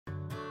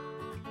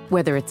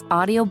Whether it's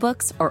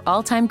audiobooks or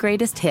all-time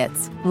greatest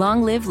hits,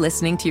 long live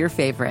listening to your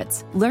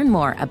favorites. Learn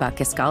more about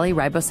Kisqali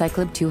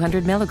Ribociclib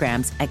 200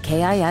 milligrams at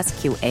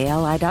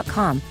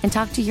KISQALI.com and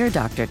talk to your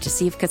doctor to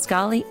see if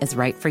Kisqali is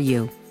right for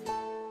you.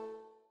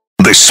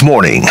 This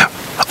morning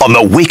on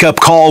the Wake Up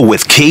Call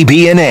with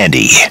KB and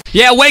Andy.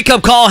 Yeah, Wake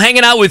Up Call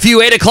hanging out with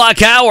you, 8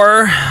 o'clock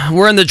hour.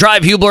 We're in the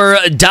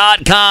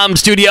DriveHubler.com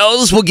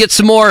studios. We'll get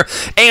some more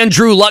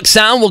Andrew Luck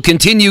sound. We'll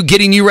continue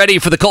getting you ready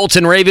for the Colts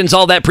and Ravens,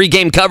 all that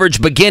pregame coverage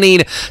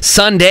beginning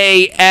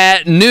Sunday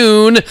at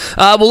noon.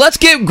 Well, let's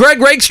get Greg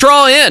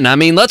Rakestraw in. I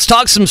mean, let's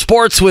talk some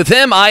sports with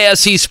him.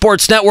 ISC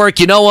Sports Network,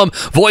 you know him,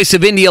 voice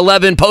of Indy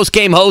 11,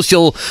 post-game host.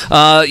 You'll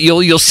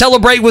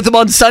celebrate with him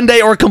on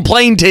Sunday or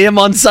complain to him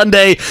on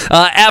Sunday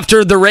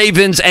after the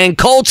Ravens and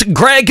Colts.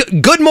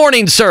 Greg, good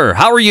morning, sir.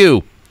 How are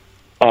you?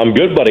 I'm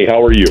good, buddy.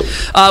 How are you?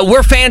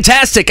 We're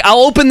fantastic. I'll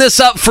open this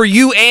up for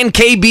you and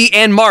KB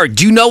and Mark.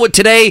 Do you know what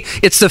today?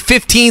 It's the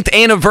 15th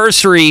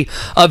anniversary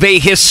of a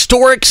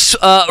historic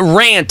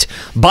rant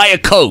by a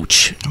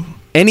coach.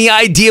 Any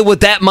idea what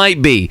that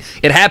might be?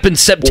 It happened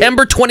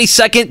September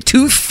 22nd,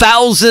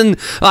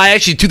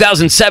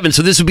 2007,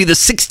 so this would be the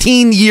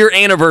 16-year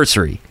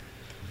anniversary.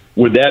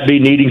 Would that be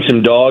needing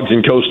some dogs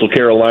in coastal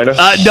Carolina?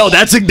 No,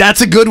 that's a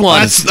good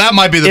one. That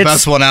might be the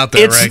best one out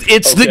there, Rick.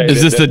 Is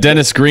this the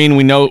Dennis Green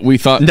we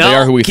thought they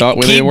are who we thought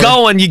they were? Keep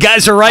going. You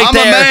guys are right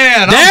there. I'm a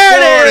man. There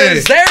I'm 40. it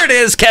is. There it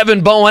is,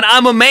 Kevin Bowen.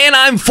 I'm a man.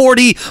 I'm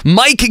 40.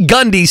 Mike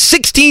Gundy,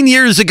 16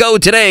 years ago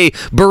today,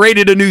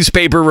 berated a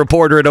newspaper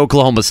reporter at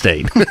Oklahoma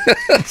State.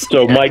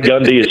 So Mike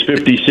Gundy is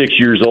 56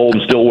 years old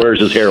and still wears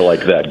his hair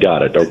like that.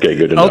 Got it. Okay,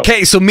 good enough.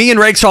 Okay, so me and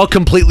Rakestraw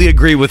completely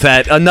agree with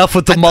that. Enough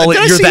with the mullet.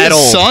 You're that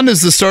old. His son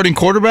is the starting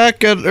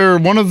quarterback or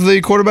one of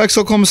the quarterbacks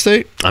at Oklahoma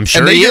State. I'm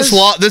sure and he is.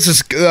 This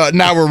is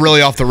now we're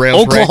really off the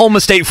rails. Oklahoma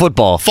State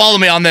football. Follow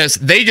me on this.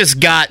 They just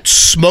got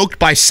smoked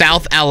by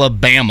South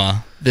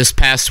Alabama this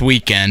past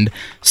weekend.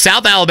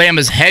 South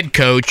Alabama's head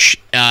coach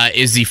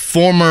is the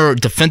former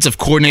defensive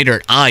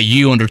coordinator at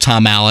IU under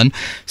Tom Allen.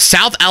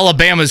 South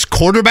Alabama's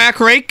quarterback,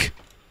 Rake,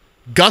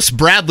 Gus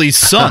Bradley's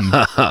son.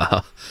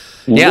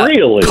 Yeah.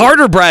 Really?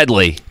 Carter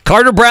Bradley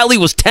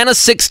was 10 of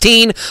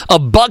 16,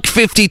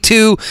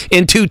 $152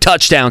 and 2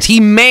 touchdowns. He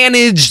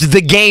managed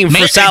the game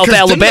for South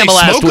Alabama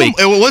last week.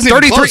 It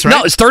wasn't even close, right?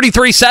 No, it's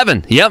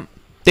 33-7. Yep.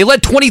 They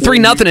led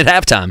 23-0 at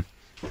halftime.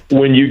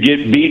 When you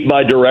get beat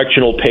by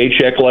directional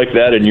paycheck like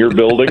that in your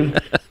building,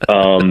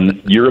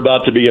 you're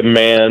about to be a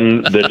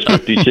man that's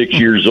 56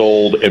 years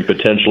old and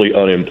potentially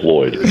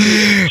unemployed.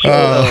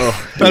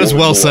 That is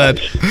well said.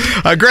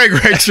 Greg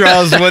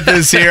Rakestraw is with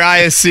us here,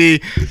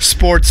 ISC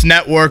Sports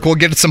Network. We'll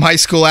get to some high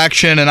school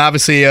action and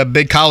obviously a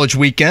big college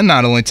weekend,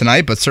 not only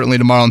tonight, but certainly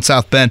tomorrow in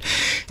South Bend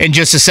in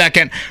just a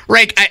second.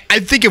 Rake, I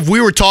think if we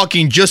were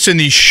talking just in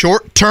the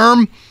short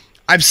term,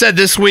 I've said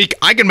this week,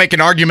 I can make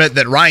an argument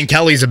that Ryan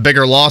Kelly's a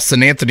bigger loss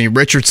than Anthony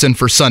Richardson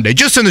for Sunday.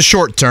 Just in the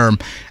short term,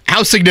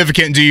 how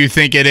significant do you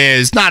think it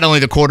is, not only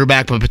the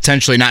quarterback, but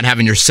potentially not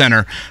having your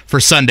center for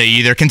Sunday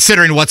either,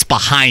 considering what's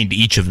behind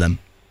each of them?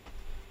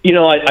 You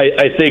know,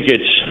 I think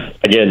it's,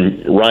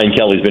 again, Ryan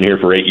Kelly's been here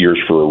for 8 years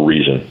for a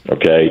reason,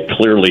 okay?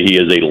 Clearly he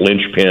is a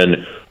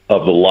linchpin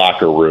of the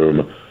locker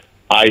room.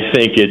 I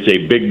think it's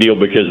a big deal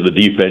because of the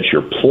defense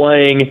you're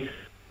playing.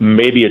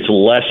 Maybe it's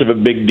less of a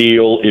big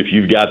deal if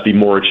you've got the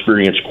more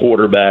experienced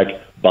quarterback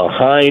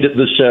behind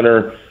the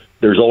center.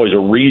 There's always a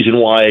reason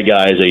why a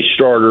guy is a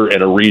starter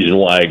and a reason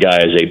why a guy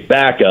is a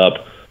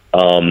backup.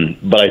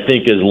 But I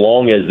think as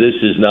long as this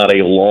is not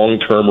a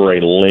long-term or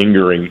a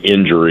lingering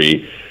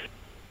injury,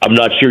 I'm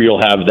not sure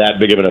you'll have that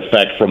big of an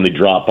effect from the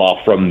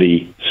drop-off from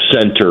the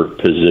center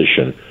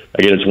position.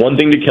 Again, it's one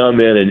thing to come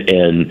in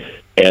and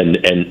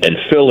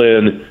fill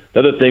in.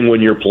 Another thing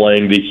when you're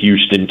playing the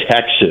Houston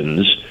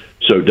Texans.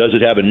 So does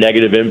it have a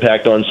negative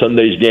impact on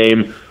Sunday's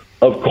game?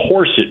 Of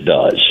course it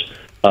does.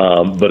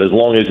 But as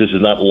long as this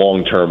is not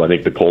long-term, I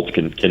think the Colts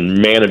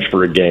can manage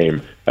for a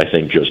game, I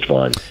think, just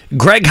fine.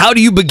 Greg, how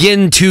do you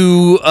begin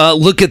to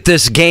look at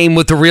this game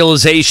with the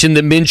realization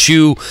that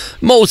Minshew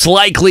most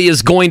likely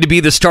is going to be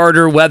the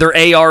starter, whether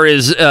AR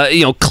is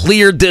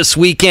cleared this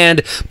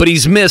weekend, but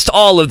he's missed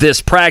all of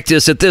this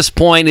practice at this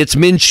point? It's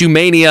Minshew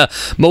mania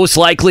most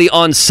likely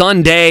on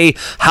Sunday.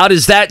 How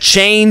does that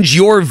change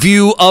your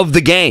view of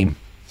the game?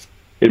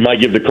 It might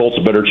give the Colts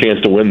a better chance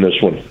to win this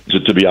one,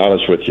 to be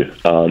honest with you.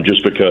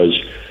 Just because,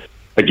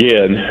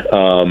 again,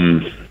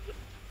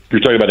 you're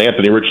talking about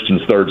Anthony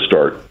Richardson's third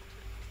start.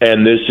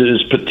 And this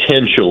is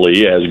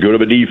potentially as good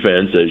of a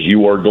defense as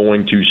you are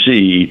going to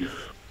see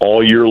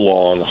all year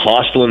long.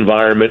 Hostile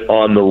environment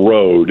on the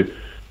road.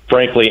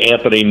 Frankly,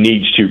 Anthony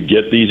needs to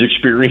get these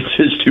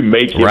experiences to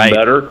make him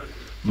better.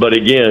 But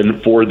again,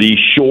 for the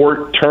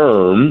short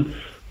term,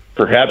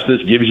 perhaps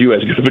this gives you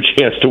as good of a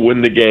chance to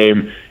win the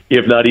game,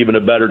 if not even a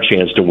better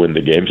chance to win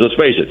the game. So let's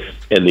face it,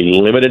 in the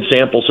limited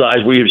sample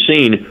size we have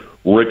seen,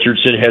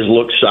 Richardson has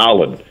looked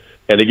solid.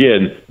 And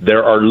again,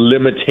 there are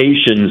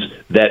limitations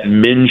that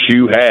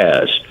Minshew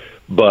has.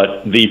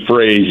 But the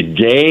phrase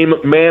game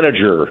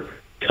manager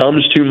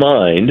comes to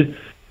mind.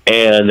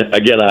 And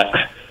again,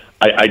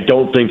 I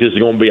don't think this is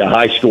going to be a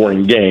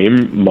high-scoring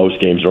game. Most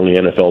games during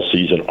the NFL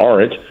season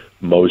aren't.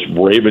 Most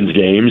Ravens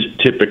games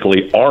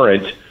typically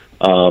aren't.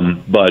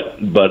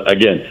 But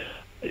again,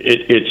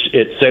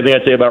 it's same thing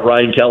I'd say about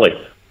Ryan Kelly.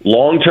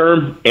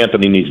 Long-term,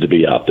 Anthony needs to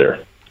be out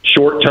there.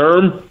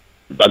 Short-term,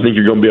 I think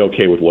you're going to be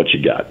okay with what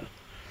you got.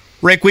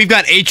 Rick, we've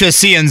got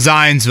HSC in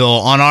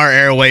Zionsville on our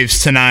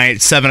airwaves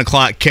tonight. 7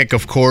 o'clock kick,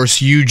 of course.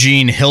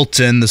 Eugene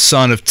Hilton, the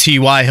son of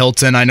T.Y.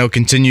 Hilton, I know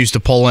continues to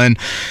pull in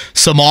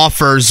some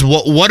offers.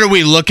 What are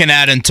we looking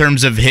at in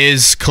terms of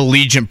his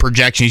collegiate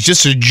projection? He's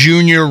just a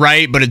junior,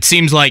 right? But it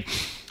seems like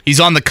he's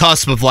on the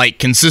cusp of like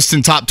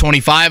consistent top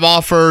 25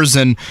 offers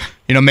and,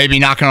 you know, maybe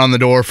knocking on the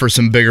door for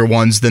some bigger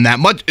ones than that.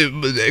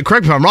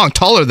 Correct me if I'm wrong,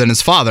 taller than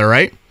his father,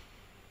 right?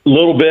 A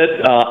little bit.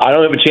 I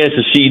don't have a chance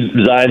to see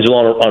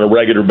Zionsville on a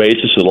regular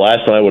basis. So the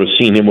last time I would have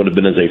seen him would have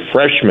been as a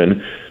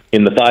freshman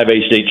in the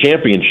 5A state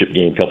championship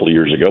game a couple of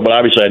years ago. But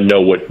obviously, I know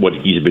what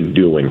he's been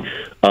doing.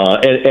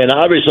 And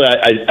obviously,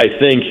 I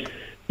think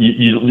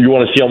you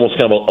want to see almost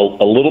kind of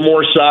a little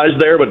more size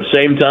there. But at the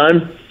same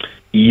time,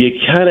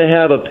 you kind of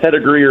have a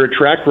pedigree or a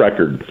track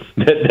record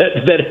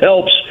that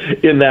helps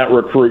in that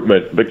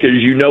recruitment, because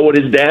you know what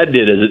his dad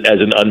did as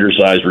an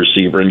undersized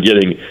receiver and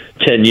getting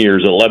 10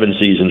 years, 11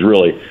 seasons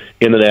really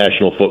in the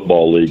National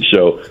Football League.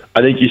 So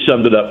I think you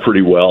summed it up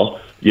pretty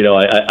well. You know,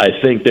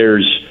 I think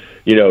there's,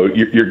 you know,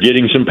 you're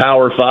getting some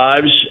Power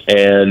Fives,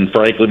 and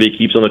frankly, if he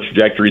keeps on the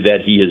trajectory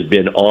that he has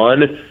been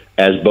on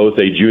as both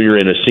a junior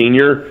and a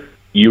senior,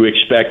 you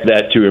expect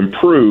that to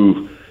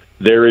improve.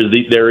 There is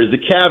the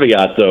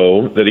caveat,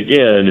 though, that,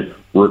 again,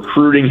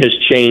 recruiting has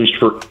changed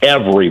for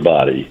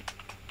everybody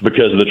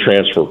because of the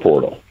transfer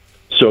portal.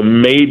 So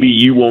maybe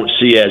you won't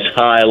see as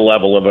high a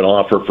level of an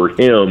offer for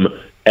him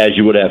as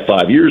you would have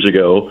 5 years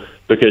ago,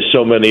 because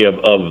so many of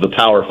the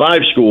Power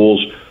 5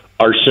 schools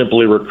are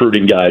simply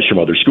recruiting guys from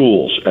other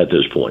schools at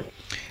this point.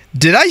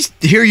 Did I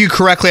hear you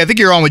correctly? I think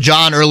you were on with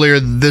John earlier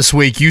this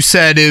week. You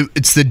said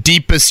it's the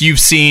deepest you've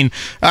seen.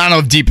 I don't know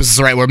if deepest is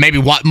the right word.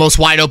 Maybe most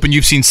wide open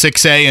you've seen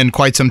 6A in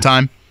quite some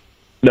time.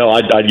 No,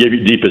 I'd give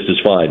you deepest is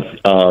fine.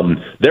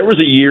 There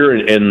was a year,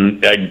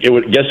 and I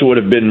guess it would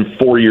have been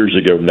 4 years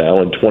ago now,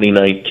 in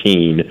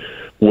 2019,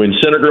 when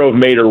Center Grove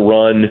made a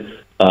run,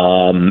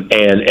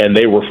 and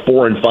they were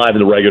 4-5 in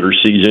the regular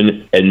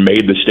season and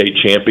made the state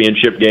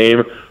championship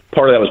game.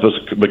 Part of that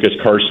was because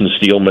Carson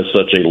Steele missed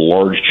such a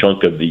large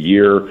chunk of the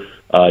year.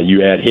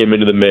 You add him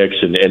into the mix,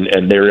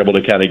 and they were able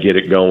to kind of get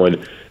it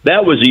going.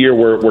 That was a year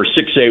where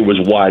 6A was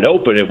wide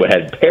open. It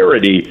had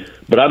parity,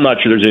 but I'm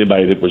not sure there's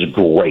anybody that was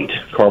great.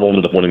 Carmel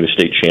ended up winning the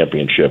state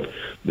championship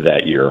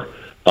that year.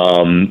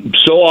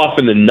 So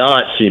often than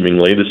not,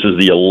 seemingly, this is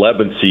the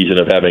 11th season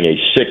of having a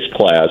 6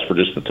 class for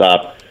just the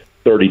top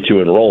 32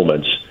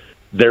 enrollments.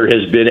 There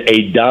has been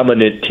a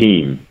dominant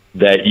team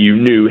that you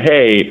knew,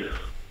 hey,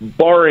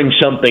 barring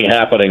something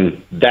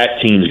happening,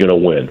 that team's going to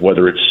win,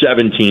 whether it's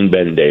 17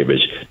 Ben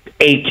Davis,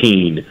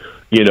 18,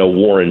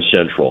 Warren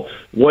Central.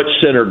 What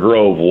Center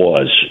Grove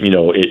was,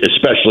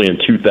 especially in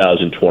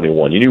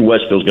 2021. You knew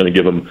Westville was going to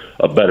give them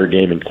a better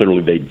game, and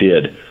clearly they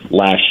did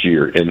last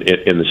year in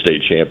the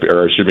state champion.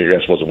 Or excuse me, I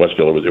guess it wasn't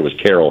Westville, it was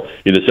Carroll.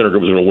 The Center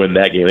Grove was going to win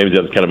that game. It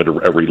was kind of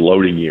a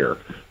reloading year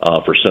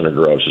for Center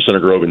Grove. So Center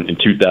Grove in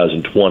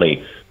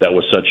 2020, that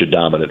was such a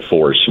dominant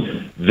force.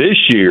 This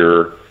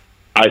year,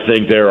 I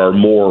think there are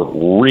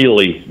more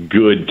really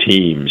good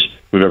teams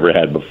we've ever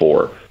had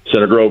before.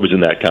 Center Grove is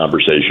in that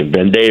conversation.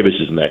 Ben Davis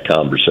is in that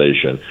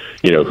conversation.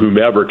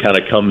 Whomever kind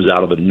of comes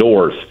out of the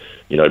north,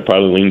 I'd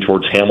probably lean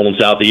towards Hamilton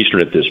Southeastern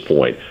at this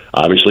point.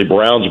 Obviously,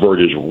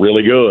 Brownsburg is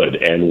really good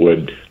and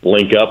would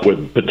link up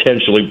with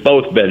potentially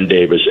both Ben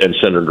Davis and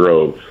Center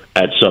Grove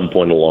at some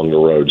point along the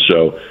road.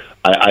 So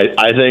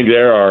I think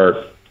there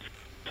are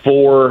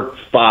 4,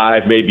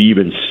 5, maybe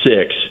even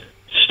 6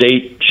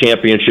 state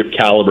championship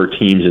caliber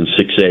teams in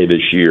 6A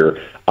this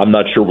year. I'm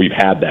not sure we've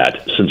had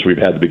that since we've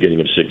had the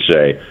beginning of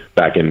 6A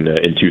back in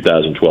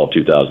 2012,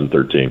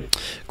 2013.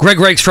 Greg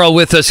Rakestraw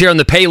with us here on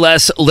the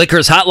Payless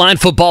Liquors Hotline,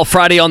 Football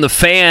Friday on the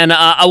Fan.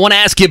 I want to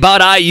ask you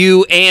about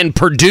IU and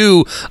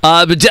Purdue.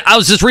 I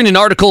was just reading an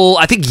article,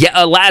 I think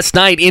last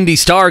night, Indy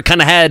Star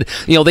kind of had,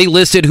 they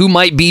listed who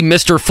might be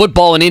Mr.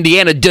 Football in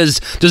Indiana. Does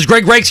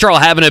Greg Rakestraw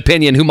have an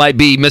opinion who might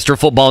be Mr.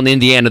 Football in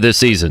Indiana this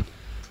season?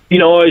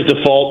 Always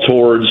default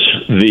towards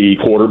the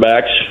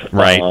quarterbacks,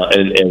 right?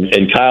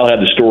 And Kyle had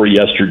the story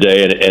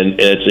yesterday, and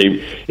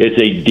it's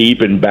a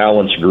deep and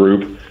balanced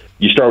group.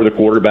 You start with the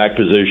quarterback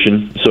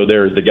position, so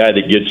there's the guy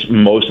that gets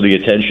most of the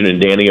attention in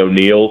Danny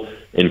O'Neill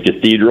in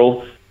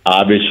Cathedral.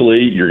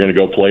 Obviously, you're going to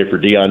go play for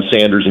Deion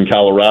Sanders in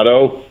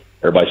Colorado.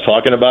 Everybody's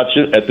talking about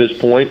you at this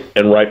point,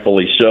 and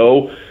rightfully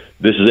so.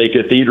 This is a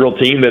Cathedral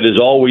team that is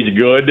always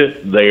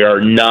good. They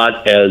are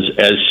not as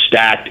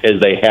stacked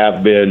as they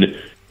have been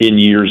in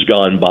years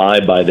gone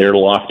by their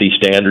lofty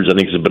standards. I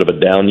think it's a bit of a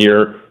down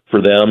year for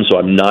them, so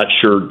I'm not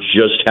sure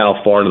just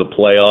how far into the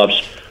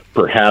playoffs.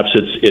 Perhaps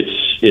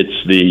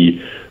it's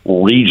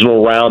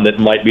regional round that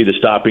might be the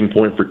stopping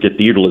point for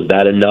Cathedral. Is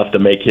that enough to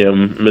make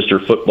him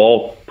Mr.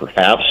 Football?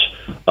 Perhaps.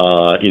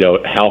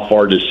 How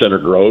far does Center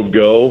Grove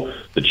go?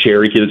 The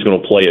Cherry kid that's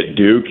going to play at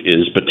Duke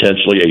is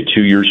potentially a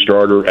 2-year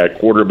starter at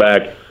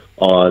quarterback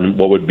on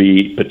what would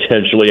be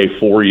potentially a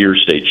 4-year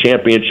state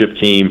championship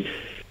team.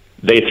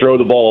 They throw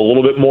the ball a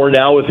little bit more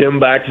now with him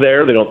back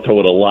there. They don't throw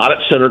it a lot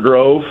at Center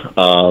Grove.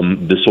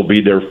 This will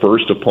be their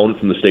first opponent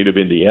from the state of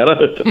Indiana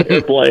that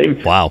they're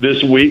playing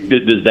this week.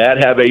 Does that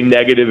have a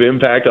negative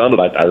impact on it?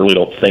 I really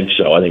don't think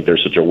so. I think they're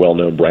such a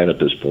well-known brand at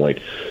this point.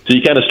 So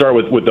you kind of start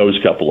with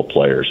those couple of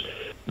players.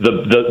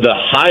 The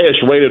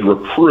highest-rated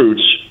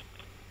recruits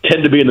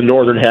tend to be in the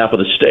northern half of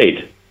the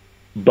state,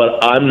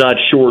 but I'm not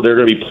sure they're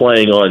going to be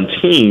playing on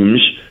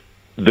teams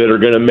that are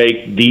going to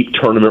make deep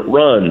tournament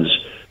runs.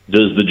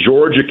 Does the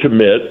Georgia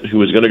commit,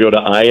 who is going to go to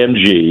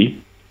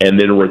IMG and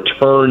then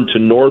return to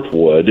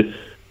Northwood,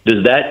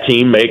 does that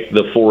team make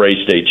the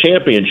 4A state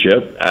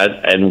championship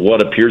and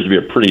what appears to be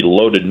a pretty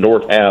loaded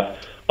north half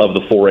of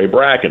the 4A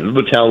bracket?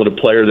 The talented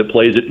player that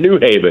plays at New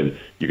Haven,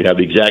 you can have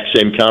the exact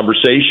same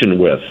conversation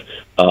with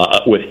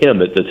him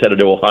that's headed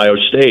to Ohio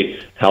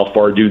State. How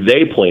far do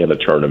they play in the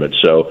tournament?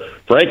 So,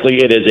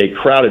 frankly, it is a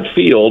crowded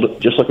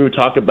field, just like we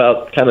talk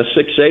about kind of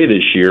 6A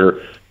this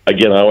year.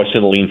 Again, I always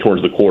tend to lean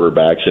towards the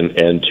quarterbacks,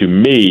 and to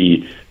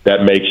me,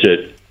 that makes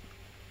it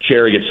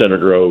Cherry at Center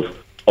Grove,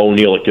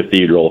 O'Neill at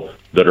Cathedral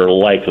that are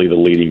likely the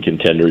leading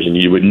contenders,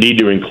 and you would need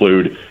to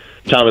include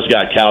Thomas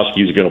Gotkowski,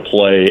 who's going to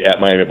play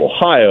at Miami of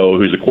Ohio,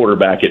 who's the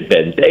quarterback at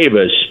Ben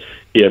Davis.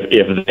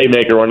 If they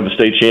make a run to the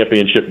state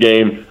championship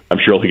game, I'm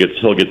sure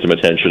he'll get some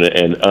attention,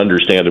 and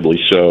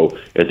understandably so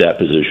at that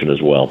position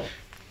as well.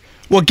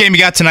 What game you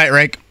got tonight,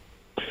 Rake?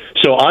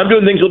 So I'm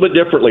doing things a little bit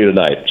differently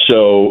tonight.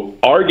 So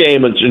our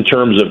game in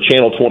terms of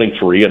Channel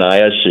 23 and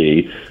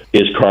ISC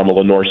is Carmel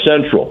and North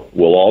Central.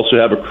 We'll also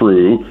have a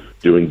crew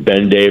doing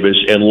Ben Davis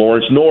and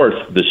Lawrence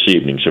North this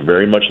evening, so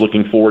very much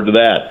looking forward to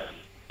that.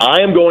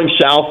 I am going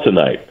south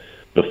tonight.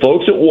 The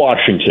folks at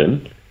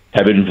Washington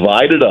have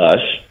invited us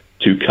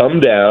to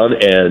come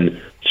down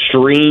and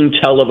stream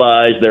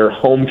televise their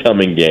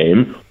homecoming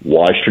game,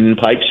 Washington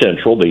Pike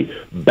Central, the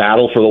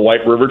battle for the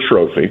White River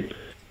Trophy.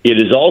 It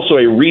is also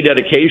a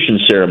rededication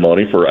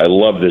ceremony for, I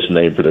love this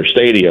name for their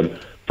stadium,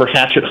 for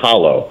Hatchet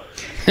Hollow.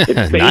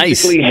 It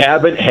basically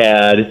haven't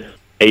had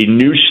a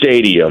new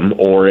stadium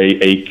or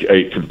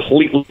a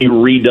completely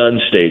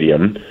redone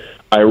stadium.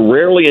 I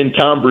rarely in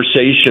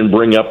conversation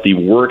bring up the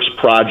Works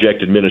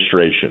Project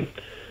Administration.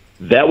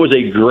 That was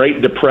a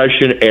Great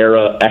Depression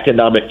era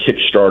economic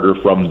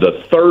kickstarter from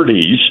the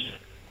 30s.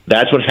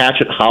 That's when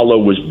Hatchet Hollow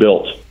was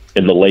built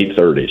in the late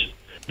 30s.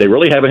 They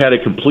really haven't had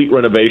a complete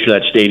renovation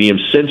of that stadium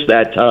since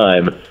that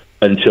time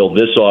until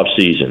this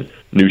offseason.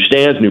 New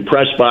stands, new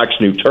press box,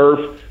 new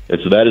turf, and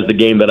so that is the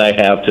game that I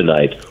have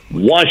tonight.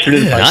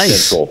 Washington Pike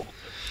Central,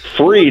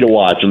 free to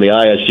watch on the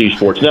ISC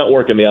Sports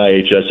Network and the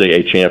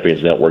IHSAA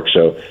Champions Network.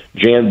 So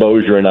Jan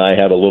Bozier and I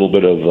have a little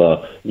bit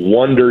of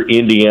Wonder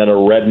Indiana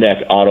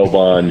Redneck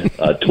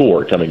Autobahn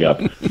tour coming up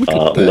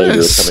coming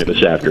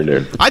this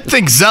afternoon. I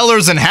think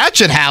Zellers and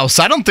Hatchet House.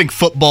 I don't think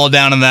football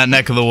down in that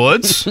neck of the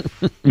woods.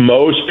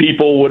 Most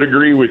people would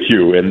agree with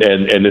you, and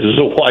this is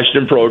a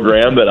Washington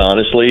program that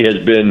honestly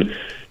has been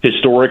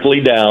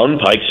historically down.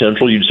 Pike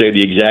Central, you'd say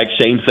the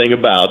exact same thing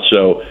about.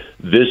 So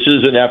this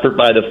is an effort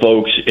by the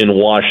folks in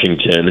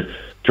Washington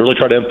to really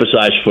try to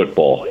emphasize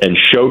football and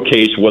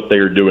showcase what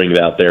they're doing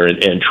out there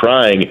and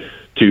trying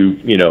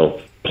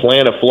to,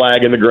 plant a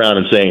flag in the ground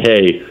and saying,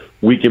 hey,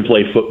 we can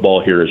play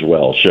football here as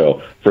well.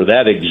 So for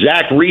that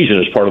exact reason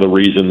is part of the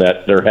reason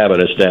that they're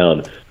having us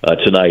down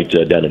tonight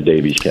down in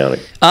Davies County.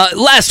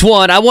 Last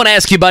one, I want to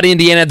ask you about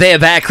Indiana. They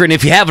have Akron.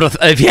 If you have a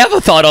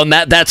thought on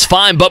that, that's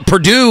fine. But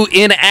Purdue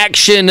in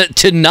action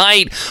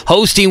tonight,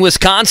 hosting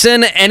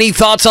Wisconsin. Any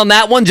thoughts on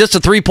that one? Just a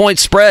 3-point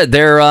spread.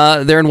 They're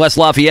in West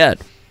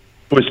Lafayette.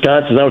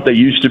 Wisconsin's not what they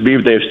used to be,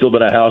 but they've still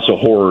been a house of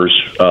horrors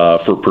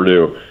for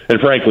Purdue,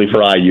 and frankly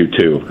for IU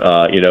too.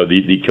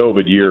 The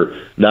COVID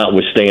year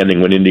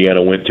notwithstanding, when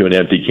Indiana went to an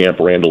empty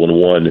Camp Randall and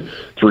won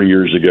 3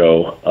 years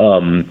ago,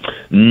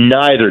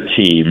 neither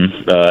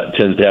team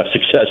tends to have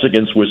success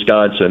against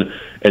Wisconsin.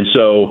 And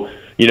so,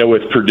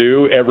 with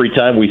Purdue, every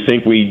time we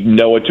think we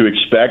know what to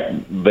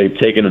expect, they've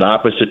taken an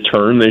opposite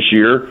turn this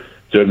year.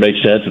 So it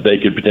makes sense that they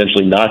could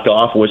potentially knock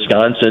off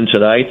Wisconsin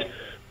tonight.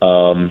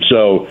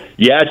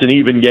 It's an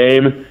even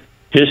game.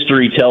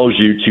 History tells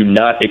you to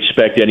not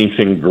expect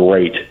anything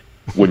great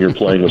when you're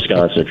playing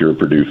Wisconsin if you're a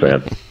Purdue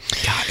fan.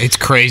 God, it's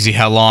crazy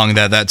how long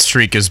that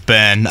streak has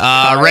been.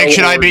 Rick,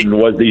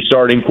 was the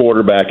starting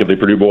quarterback of the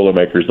Purdue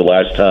Boilermakers the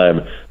last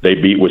time they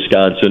beat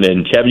Wisconsin.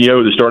 And Kevin, you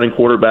know who the starting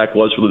quarterback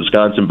was for the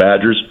Wisconsin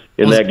Badgers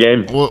in that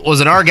game?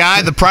 Was it our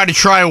guy, the Pride of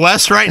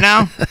Tri-West right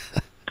now?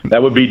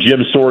 That would be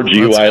Jim Sorgi,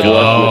 who I had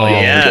lunch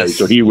with yesterday.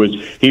 So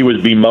he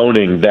was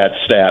bemoaning that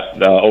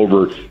stat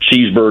over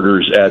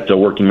cheeseburgers at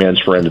Working Man's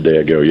Friend a day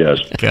ago,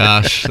 yes.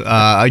 Gosh,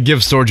 I give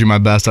Sorgi my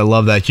best. I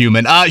love that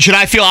human. Should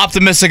I feel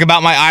optimistic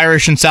about my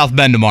Irish in South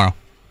Bend tomorrow?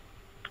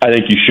 I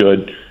think you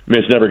should. I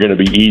mean, it's never going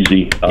to be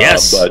easy.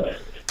 Yes. But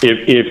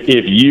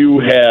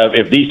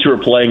if these two are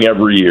playing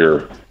every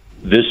year,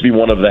 this would be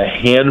one of the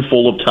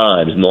handful of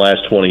times in the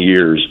last 20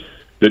 years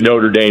that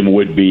Notre Dame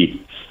would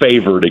be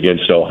favored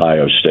against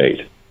Ohio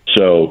State.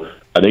 So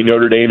I think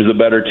Notre Dame is the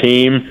better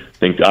team.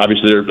 I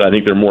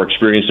think they're more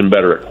experienced and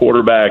better at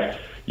quarterback.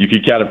 You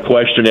could kind of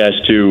question as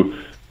to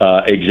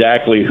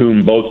exactly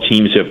whom both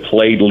teams have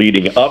played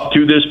leading up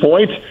to this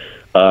point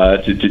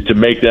to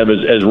make them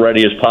as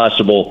ready as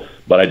possible.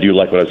 But I do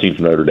like what I've seen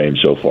from Notre Dame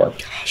so far.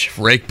 Gosh, if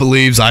Rake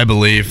believes, I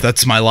believe.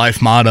 That's my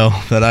life motto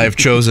that I have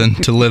chosen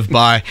to live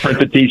by. Print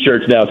the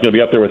T-shirts now. It's going to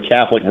be up there with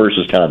Catholic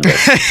versus convict.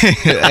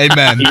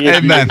 Amen.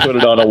 Amen. Put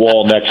it on a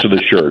wall next to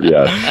the shirt,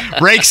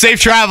 yes. Rake,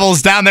 safe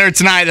travels down there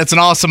tonight. That's an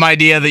awesome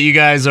idea that you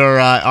guys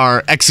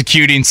are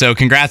executing, so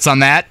congrats on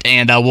that.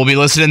 And we'll be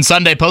listening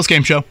Sunday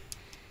postgame show.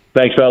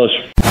 Thanks, fellas.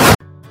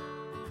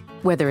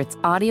 Whether it's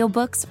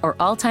audiobooks or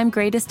all-time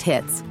greatest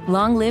hits,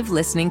 long live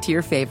listening to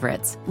your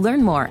favorites.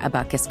 Learn more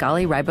about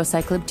Kisqali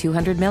Ribociclib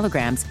 200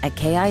 milligrams at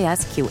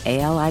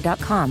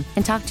KISQALI.com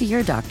and talk to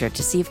your doctor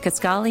to see if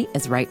Kisqali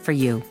is right for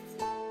you.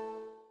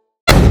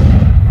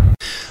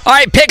 All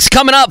right, picks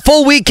coming up.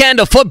 Full weekend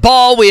of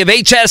football. We have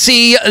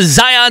HSE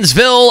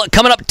Zionsville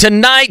coming up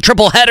tonight.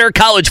 Triple header,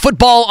 college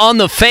football on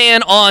the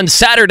Fan on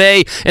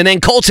Saturday. And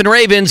then Colts and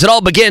Ravens. It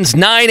all begins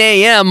 9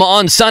 a.m.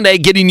 on Sunday,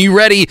 getting you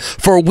ready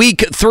for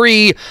Week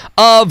 3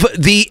 of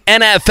the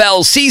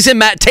NFL season.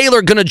 Matt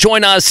Taylor going to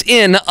join us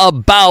in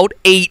about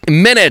 8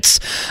 minutes.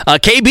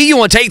 KB, you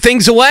want to take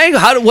things away?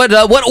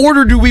 What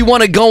order do we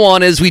want to go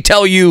on as we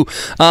tell you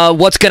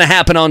what's going to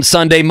happen on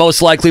Sunday?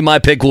 Most likely my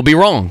pick will be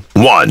wrong.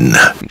 One.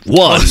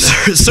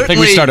 Certainly, I think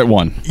we start at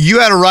 1. You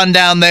had a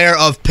rundown there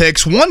of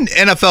picks. One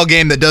NFL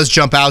game that does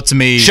jump out to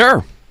me.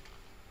 Sure.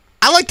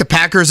 I like the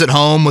Packers at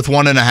home with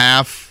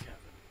 1.5.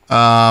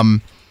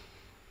 I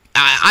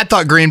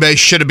thought Green Bay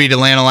should have beat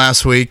Atlanta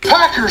last week.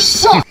 Packers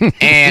suck.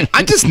 And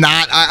I'm just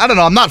not. I don't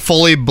know. I'm not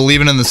fully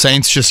believing in the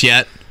Saints just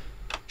yet.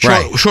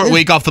 Short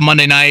week off the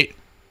Monday night.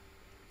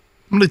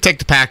 I'm going to take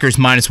the Packers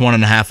minus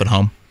 1.5 at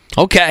home.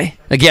 Okay.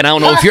 Again, I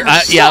don't know if you're.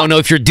 I don't know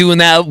if you're doing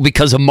that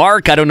because of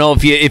Mark. I don't know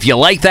if you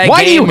like that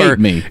why game. Why do you hate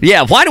me?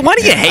 Yeah. Why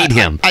do you hate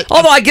him?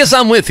 Although I guess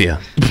I'm with you.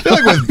 I feel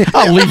like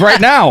I'll leave right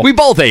now. We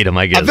both hate him.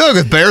 I guess. I feel like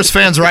with Bears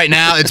fans right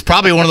now, it's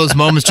probably one of those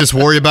moments. Just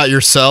worry about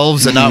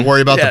yourselves and not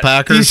worry about the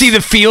Packers. You see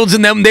the Fields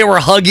and them; they were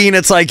hugging.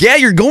 It's like, yeah,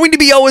 you're going to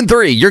be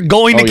 0-3. You're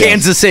going to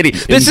Kansas City.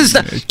 This is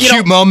the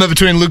cute moment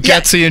between Luke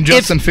Getsy and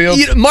Justin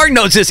Fields. Mark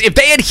knows this. If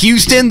they had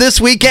Houston this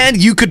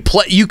weekend, you could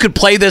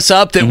play this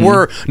up that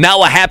we're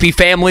now a happy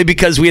family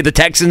because we had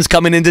the Texans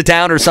coming into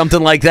town or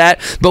something like that.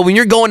 But when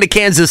you're going to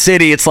Kansas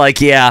City, it's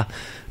like, yeah,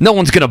 no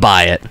one's going to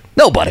buy it.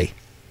 Nobody.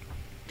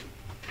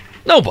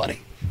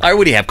 All right,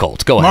 what do you have,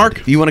 Colts? Go ahead.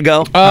 Mark? You want to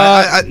go?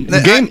 I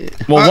was going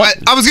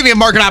to give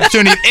Mark an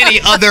opportunity if any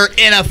other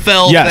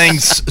NFL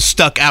things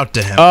stuck out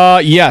to him.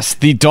 Yes,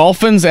 the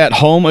Dolphins at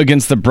home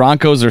against the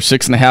Broncos are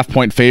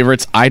 6.5-point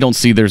favorites. I don't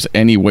see there's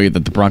any way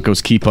that the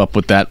Broncos keep up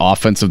with that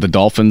offense of the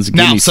Dolphins.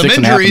 Give me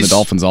 6.5 in the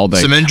Dolphins all day.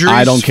 Some injuries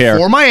I don't care.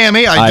 For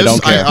Miami. I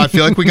don't care. I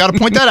feel like we got to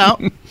point that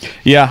out.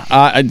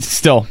 Yeah,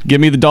 still,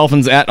 give me the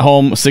Dolphins at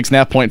home,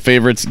 6.5-point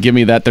favorites. Give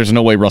me that. There's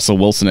no way Russell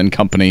Wilson and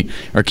company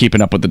are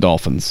keeping up with the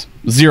Dolphins.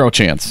 Zero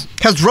chance.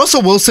 Has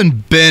Russell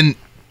Wilson been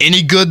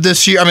any good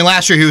this year? I mean,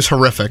 last year he was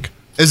horrific.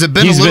 Has it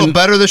been a little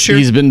better this year?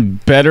 He's been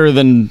better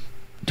than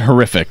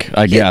horrific,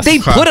 I guess. They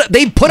put up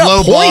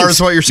low points. Bar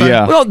is what you're saying?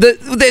 Yeah. Well,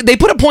 they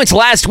put up points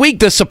last week.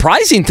 The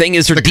surprising thing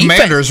is their defense.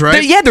 Commanders,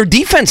 right? Their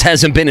defense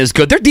hasn't been as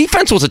good. Their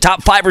defense was a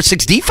top 5 or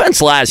 6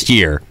 defense last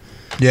year.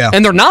 Yeah.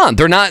 And they're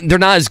not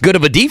as good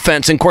of a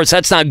defense. And of course,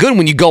 that's not good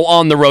when you go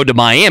on the road to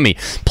Miami.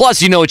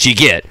 Plus, you know what you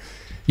get.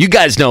 You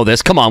guys know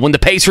this. Come on. When the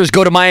Pacers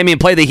go to Miami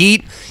and play the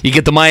Heat, you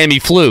get the Miami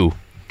flu.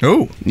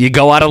 Ooh. You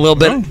go out a little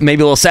bit,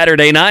 maybe a little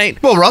Saturday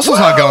night. Well, Russell's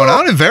not going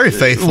out and very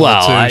faithful.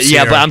 Well,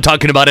 yeah, but I'm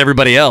talking about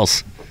everybody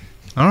else.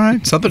 All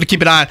right. Something to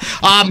keep an eye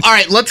on. All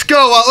right. Let's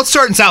go. Let's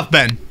start in South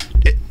Bend,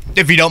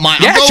 if you don't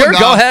mind. Yeah, sure.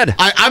 Go ahead.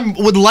 I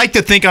would like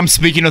to think I'm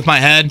speaking with my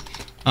head.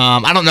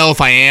 I don't know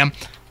if I am.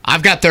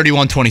 I've got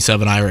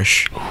 31-27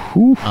 Irish.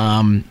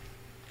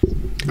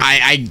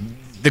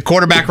 The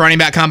quarterback running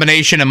back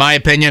combination, in my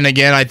opinion,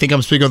 again, I think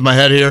I'm speaking with my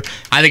head here.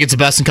 I think it's the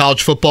best in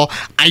college football.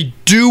 I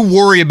do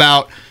worry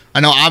about, I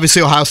know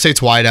obviously Ohio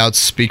State's wideouts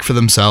speak for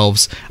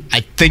themselves.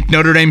 I think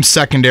Notre Dame's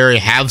secondary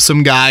have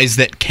some guys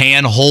that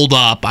can hold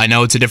up. I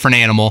know it's a different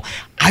animal.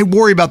 I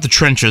worry about the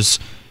trenches.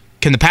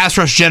 Can the pass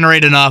rush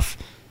generate enough?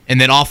 And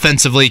then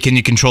offensively, can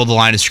you control the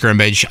line of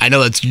scrimmage? I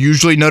know that's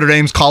usually Notre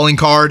Dame's calling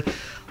card.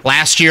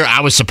 Last year,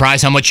 I was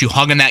surprised how much you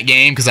hung in that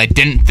game because I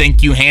didn't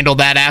think you handled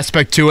that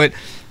aspect to it.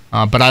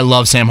 But I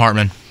love Sam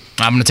Hartman.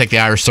 I'm going to take the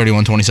Irish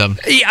 31-27.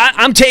 Yeah,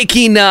 I'm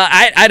taking.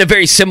 I had a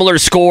very similar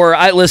score.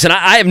 I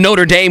have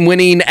Notre Dame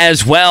winning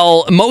as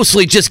well.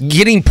 Mostly just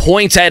getting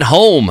points at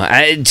home.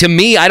 To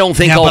me, I don't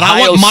think Ohio State. But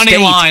I want money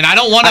line. I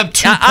don't want a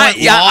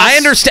 2-point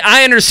loss.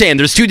 I understand.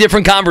 There's two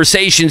different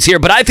conversations here,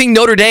 but I think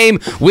Notre Dame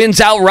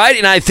wins outright,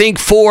 and I think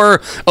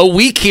for a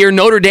week here,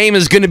 Notre Dame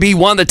is going to be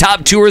one of the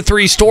top 2 or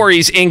 3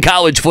 stories in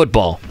college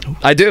football.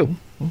 I do.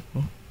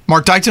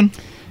 Mark Dykton?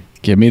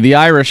 Give me the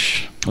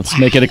Irish. Let's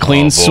make it a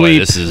clean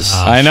sweep.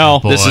 I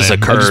know. This is a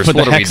curse.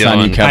 What are we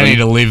doing? I need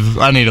to leave.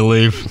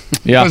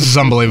 Yeah. This is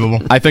unbelievable.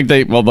 I think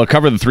they'll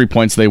cover the 3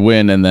 points, they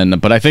win,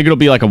 but I think it'll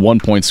be like a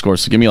 1-point score,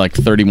 so give me like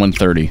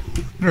 31-30.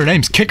 Her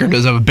name's Kicker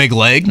does have a big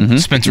leg,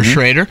 Spencer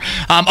Schrader.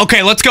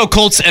 Okay, let's go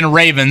Colts and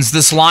Ravens.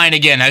 This line,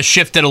 again, has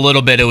shifted a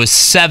little bit. It was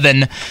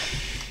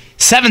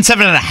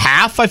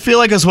 7.5, I feel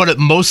like, is what it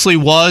mostly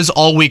was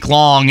all week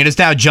long. It has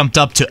now jumped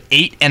up to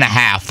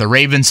 8.5. The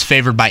Ravens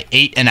favored by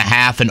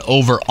 8.5, and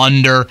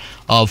over-under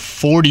of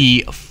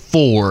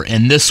 44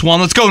 in this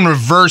one. Let's go in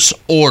reverse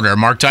order.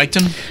 Mark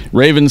Dykton?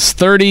 Ravens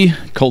 30,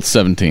 Colts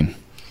 17.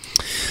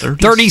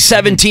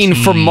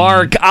 30-17 for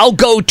Mark. I'll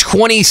go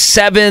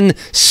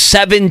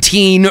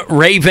 27-17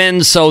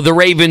 Ravens. So the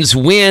Ravens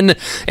win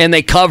and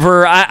they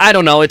cover. I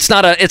don't know. It's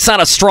not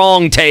a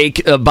strong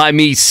take by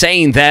me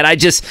saying that. I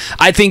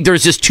think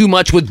there's just too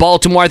much with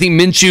Baltimore. I think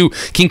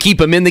Minshew can keep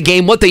them in the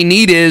game. What they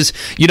need is,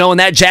 in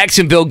that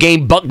Jacksonville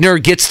game, Buckner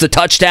gets the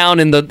touchdown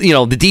and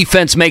the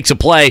defense makes a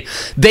play.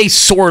 They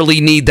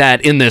sorely need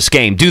that in this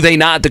game. Do they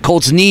not? The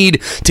Colts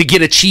need to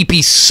get a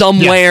cheapie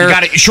somewhere. Yeah, you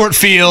got it. Short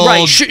field.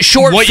 Right.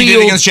 Short what field. You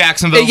did against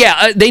Jacksonville.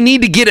 Yeah, they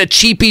need to get a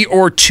cheapie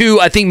or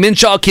two. I think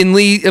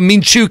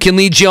Minshew can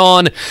lead you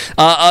on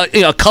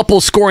a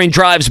couple scoring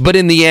drives, but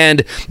in the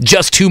end,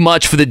 just too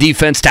much for the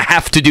defense to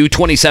have to do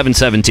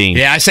 27-17.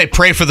 Yeah, I say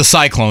pray for the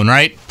cyclone,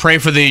 right? Pray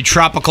for the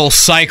tropical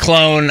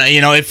cyclone.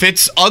 If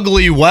it's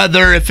ugly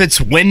weather, if it's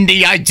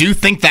windy, I do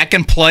think that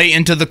can play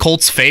into the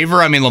Colts'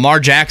 favor. I mean, Lamar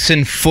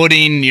Jackson,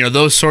 footing,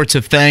 those sorts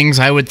of things.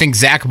 I would think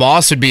Zach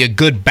Moss would be a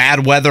good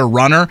bad weather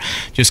runner,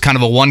 just kind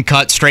of a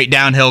one-cut, straight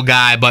downhill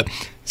guy, but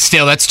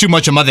still, that's too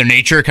much of Mother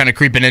Nature kind of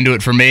creeping into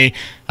it for me.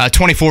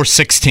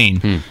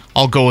 24-16.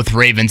 I'll go with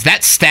Ravens.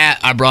 That stat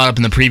I brought up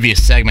in the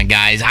previous segment,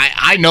 guys,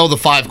 I know the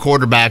 5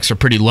 quarterbacks are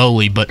pretty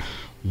lowly, but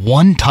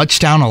 1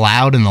 touchdown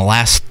allowed in the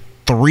last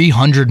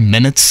 300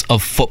 minutes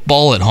of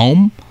football at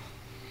home?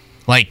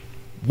 Like,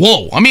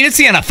 whoa. I mean, it's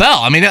the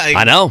NFL.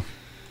 I know.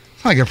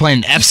 It's like they're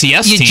playing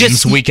FCS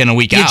teams week in and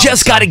week out. You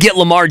just got to get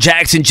Lamar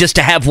Jackson just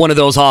to have one of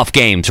those off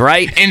games,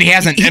 right? And he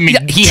hasn't, he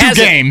 2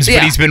 games,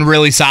 but he's been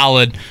really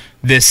solid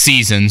this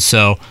season.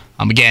 So,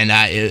 again,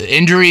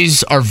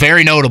 injuries are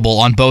very notable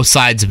on both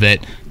sides of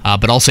it,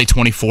 but I'll say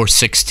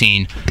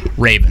 24-16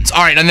 Ravens.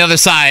 All right, on the other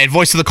side,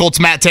 voice of the Colts,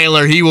 Matt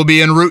Taylor. He will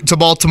be en route to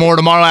Baltimore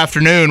tomorrow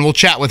afternoon. We'll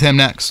chat with him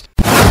next.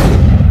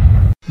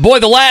 Boy,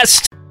 the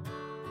last.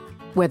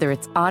 Whether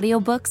it's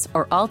audiobooks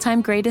or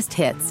all-time greatest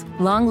hits,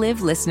 long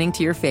live listening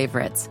to your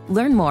favorites.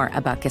 Learn more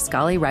about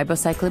Kisqali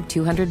Ribociclib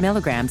 200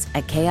 milligrams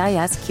at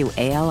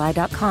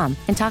KISQALI.com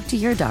and talk to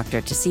your doctor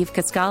to see if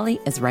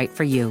Kisqali is right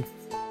for you.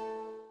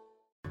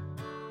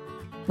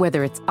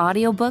 Whether it's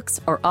audiobooks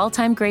or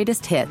all-time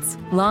greatest hits,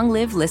 long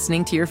live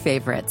listening to your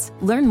favorites.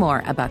 Learn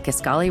more about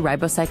Kisqali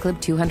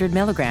Ribociclib 200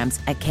 milligrams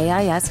at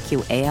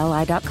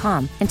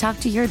KISQALI.com and talk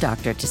to your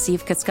doctor to see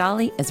if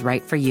Kisqali is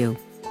right for you.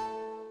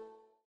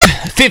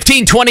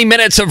 15-20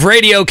 minutes of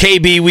radio,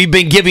 KB. We've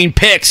been giving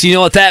picks. You know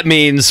what that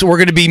means. We're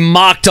going to be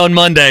mocked on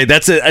Monday.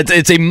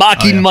 It's a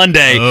mocking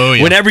Monday.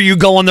 Whenever you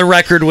go on the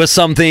record with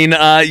something,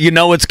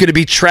 it's going to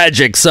be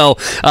tragic. So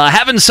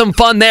having some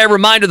fun there.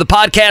 Reminder, the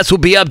podcast will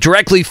be up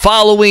directly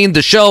following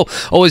the show.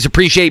 Always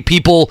appreciate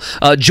people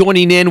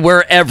joining in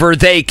wherever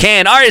they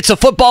can. All right, it's a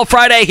Football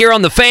Friday here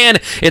on The Fan.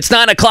 It's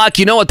 9 o'clock.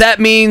 You know what that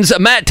means.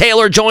 Matt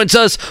Taylor joins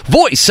us,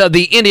 voice of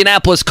the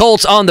Indianapolis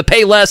Colts on the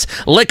Payless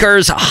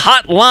Liquors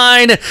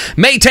Hotline.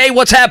 Maytay,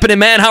 what's happening,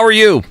 man? How are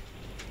you?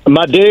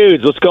 My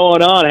dudes, what's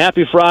going on?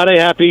 Happy Friday,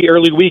 happy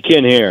early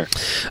weekend here.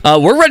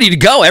 We're ready to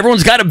go.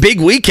 Everyone's got a big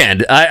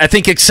weekend, I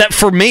think, except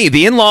for me.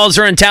 The in-laws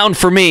are in town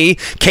for me.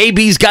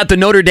 KB's got the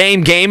Notre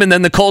Dame game, and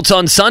then the Colts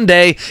on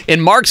Sunday,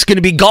 and Mark's going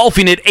to be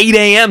golfing at 8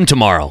 a.m.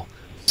 tomorrow.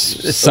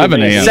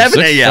 7 a.m. 7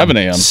 a.m. 7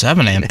 a.m.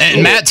 7 a.m.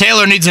 And Matt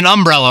Taylor needs an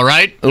umbrella,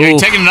 right? Are you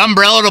taking an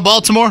umbrella to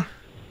Baltimore?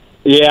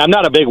 Yeah, I'm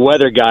not a big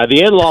weather guy.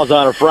 The in-laws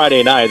on a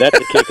Friday night, that's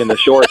a kick in the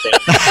shorts. I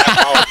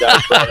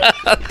apologize for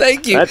that.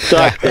 Thank you. That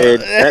sucks,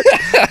 dude.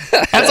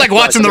 That's like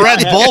watching the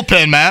Reds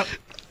bullpen, Matt.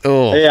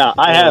 Oh. Yeah,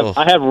 I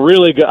have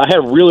really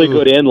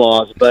good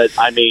in-laws, but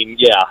I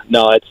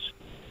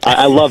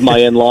I love my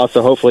in-laws,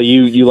 so hopefully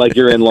you like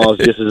your in-laws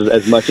just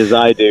as much as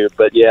I do.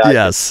 But yeah,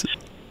 yes.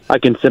 I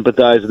can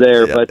sympathize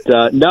there. Yeah. But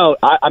no,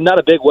 I'm not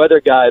a big weather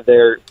guy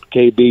there,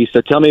 KB.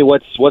 So tell me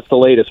what's the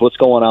latest? What's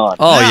going on?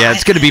 Oh, yeah,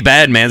 it's going to be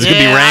bad, man. It's going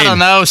to be rain. I don't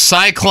know.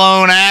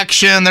 Cyclone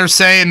action. They're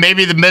saying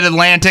maybe the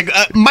Mid-Atlantic.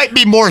 Might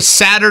be more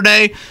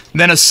Saturday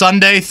than a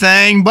Sunday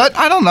thing, but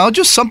I don't know.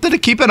 Just something to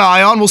keep an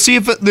eye on. We'll see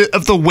if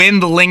the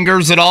wind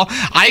lingers at all.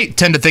 I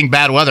tend to think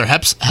bad weather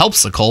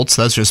helps the Colts.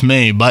 That's just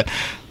me, but...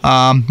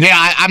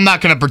 I'm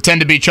not going to pretend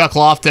to be Chuck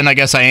Lofton. I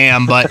guess I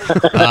am, but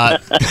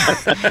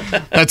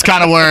that's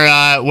kind of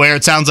where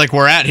it sounds like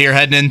we're at here,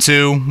 heading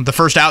into the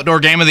first outdoor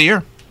game of the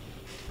year.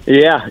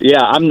 Yeah.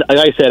 I'm like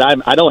I said,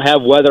 I don't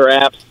have weather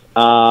apps.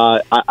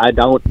 I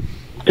don't.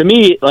 To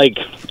me, like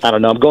I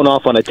don't know. I'm going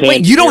off on a tangent.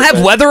 Wait, you don't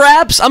have weather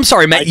apps? I'm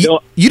sorry, Matt.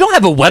 You don't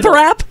have a weather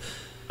app?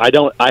 I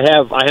don't. I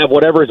have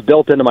whatever is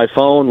built into my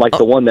phone, like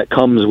the one that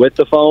comes with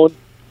the phone.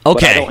 Okay.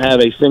 But I don't have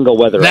a single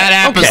weather app. That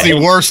app is the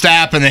worst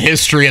app in the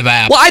history of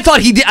apps. Well, I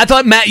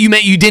thought Matt, you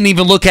meant you didn't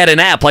even look at an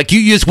app. Like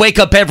you just wake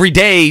up every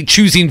day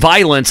choosing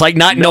violence, like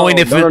not knowing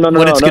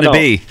what it's going to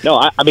be.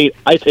 No, I mean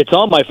it's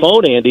on my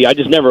phone, Andy. I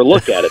just never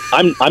look at it.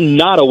 I'm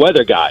not a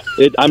weather guy.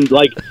 I'm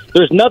like,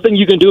 there's nothing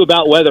you can do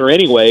about weather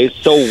anyways.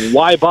 So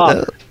why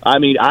bother? I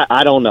mean,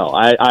 I don't know.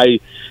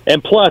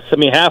 And plus, I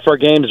mean, half our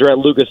games are at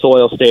Lucas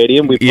Oil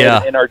Stadium. We played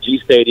at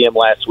NRG Stadium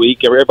last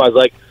week. Everybody's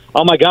like,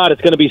 oh, my God,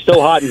 it's going to be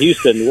so hot in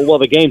Houston. Well,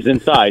 the game's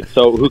inside,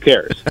 so who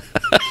cares?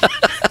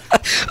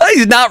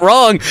 He's not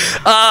wrong.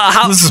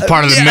 This is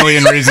part of the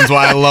million reasons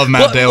why I love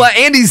Matt Taylor. Well,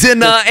 Andy's in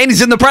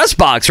the press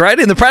box, right?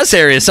 In the press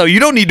area, so you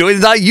don't need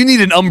to. You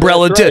need an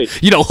umbrella to,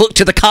 hook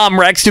to the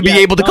Comrex to be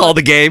able to call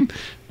the game.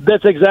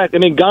 That's exact. I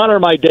mean, gone are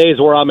my days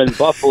where I'm in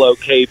Buffalo,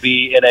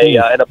 KB, in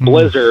a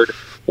blizzard,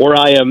 where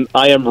I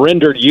am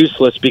rendered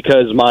useless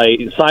because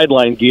my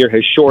sideline gear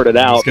has shorted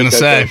out. I was going to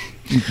say,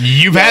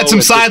 you've had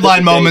some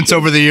sideline moments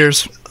over the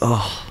years.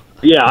 Oh.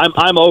 Yeah,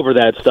 I'm over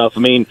that stuff.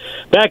 I mean,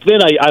 back then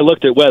I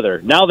looked at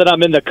weather. Now that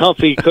I'm in the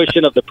comfy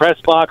cushion of the press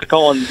box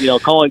calling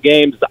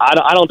games,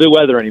 I don't do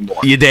weather anymore.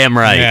 You're damn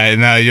right. Yeah,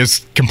 no, you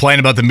just complain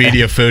about the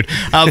media food.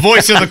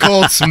 Voice of the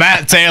Colts,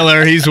 Matt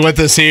Taylor, he's with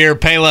us here.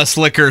 Payless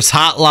Liquors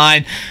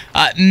Hotline.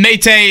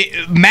 Mate,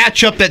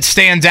 matchup that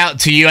stands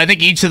out to you. I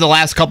think each of the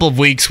last couple of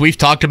weeks we've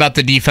talked about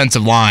the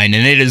defensive line,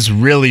 and it has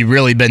really,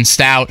 really been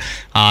stout.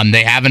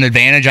 They have an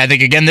advantage, I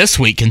think, again this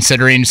week,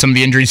 considering some of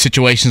the injury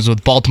situations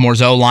with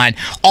Baltimore's O-line.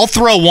 I'll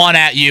throw one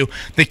at you.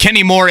 The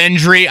Kenny Moore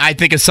injury, I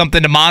think, is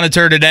something to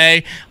monitor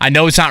today. I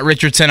know it's not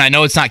Richardson. I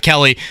know it's not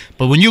Kelly.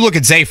 But when you look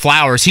at Zay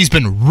Flowers, he's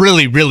been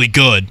really, really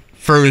good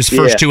for his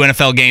first two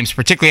NFL games,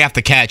 particularly after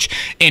the catch.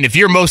 And if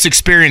your most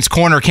experienced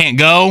corner can't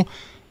go,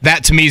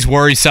 that to me is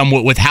worrisome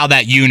with how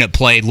that unit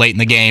played late in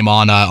the game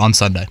on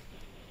Sunday.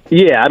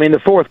 Yeah, I mean, the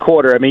fourth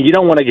quarter, I mean, you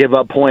don't want to give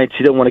up points.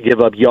 You don't want to give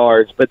up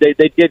yards. But they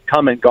did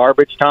come in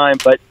garbage time.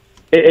 But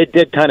it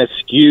did kind of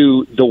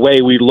skew the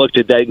way we looked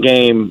at that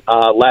game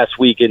last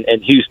week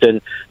in Houston.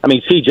 I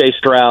mean, C.J.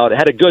 Stroud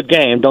had a good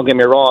game, don't get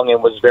me wrong,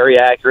 and was very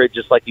accurate,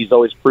 just like he's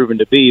always proven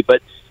to be.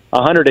 But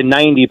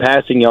 190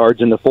 passing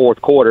yards in the fourth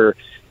quarter,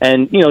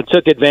 and,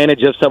 took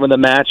advantage of some of the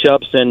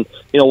matchups. And,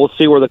 we'll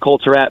see where the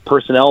Colts are at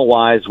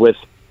personnel-wise with,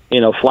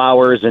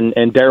 Flowers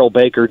and Darrell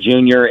Baker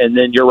Jr. And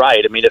then you're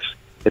right. I mean,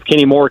 if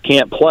Kenny Moore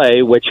can't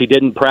play, which he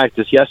didn't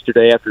practice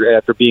yesterday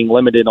after being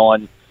limited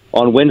on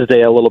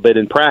Wednesday a little bit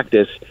in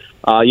practice,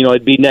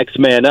 it'd be next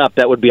man up.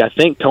 That would be, I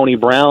think, Tony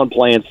Brown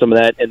playing some of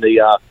that in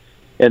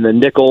the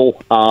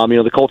nickel.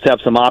 The Colts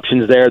have some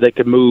options there. They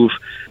could move,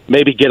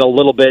 maybe get a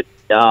little bit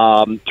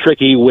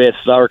tricky with,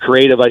 or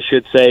creative, I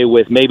should say,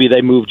 with maybe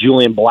they move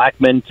Julian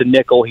Blackmon to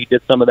nickel. He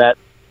did some of that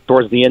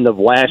towards the end of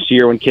last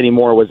year when Kenny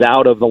Moore was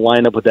out of the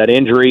lineup with that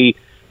injury.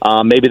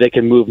 Maybe they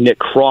can move Nick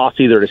Cross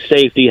either to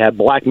safety, have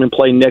Blackmon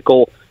play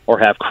nickel, or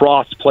have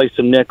Cross play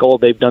some nickel.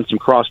 They've done some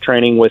cross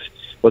training with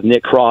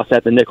Nick Cross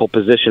at the nickel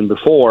position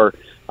before.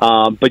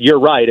 But you're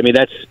right. I mean,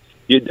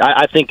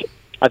 I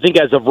think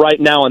as of right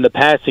now in the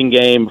passing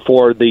game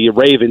for the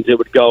Ravens, it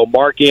would go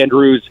Mark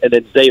Andrews and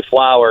then Zay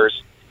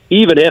Flowers.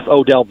 Even if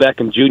Odell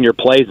Beckham Jr.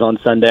 plays on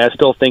Sunday, I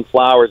still think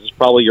Flowers is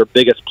probably your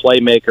biggest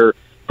playmaker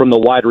from the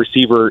wide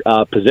receiver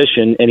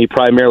position, and he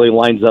primarily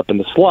lines up in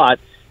the slot,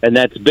 and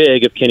that's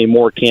big if Kenny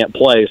Moore can't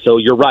play. So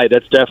you're right.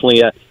 That's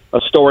definitely a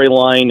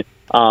storyline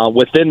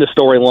within the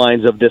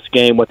storylines of this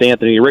game with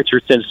Anthony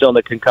Richardson still in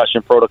the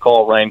concussion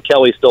protocol, Ryan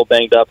Kelly still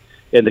banged up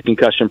in the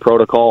concussion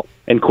protocol,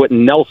 and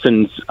Quentin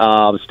Nelson's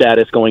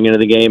status going into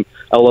the game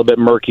a little bit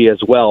murky as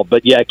well.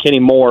 But, yeah, Kenny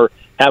Moore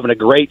having a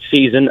great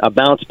season, a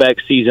bounce-back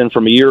season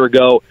from a year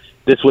ago.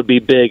 This would be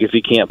big if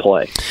he can't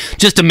play.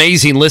 Just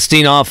amazing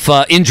listing off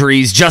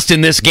injuries just in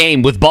this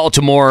game with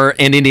Baltimore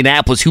and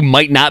Indianapolis who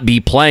might not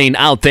be playing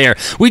out there.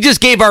 We just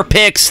gave our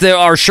picks that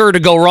are sure to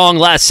go wrong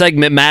last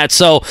segment, Matt.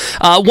 So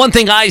one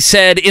thing I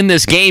said in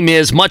this game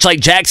is, much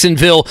like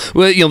Jacksonville,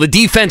 the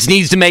defense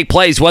needs to make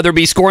plays, whether it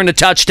be scoring a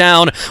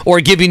touchdown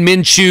or giving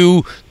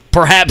Minshew,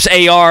 perhaps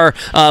AR,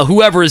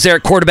 whoever is there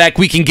at quarterback.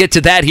 We can get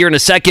to that here in a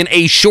second.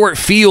 A short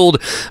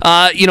field.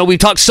 We've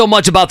talked so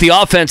much about the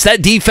offense.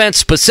 That defense,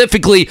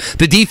 specifically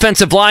the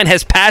defensive line,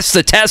 has passed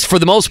the test for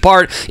the most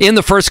part in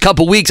the first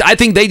couple weeks. I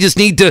think they just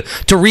need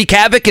to wreak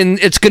havoc, and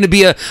it's going to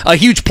be a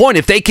huge point.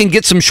 If they can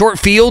get some short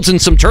fields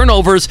and some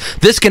turnovers,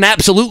 this can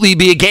absolutely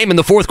be a game in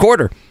the fourth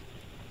quarter.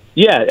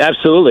 Yeah,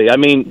 absolutely. I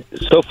mean,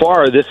 so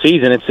far this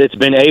season, it's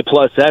been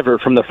A-plus ever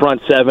from the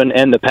front seven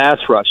and the pass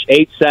rush.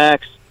 8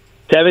 sacks,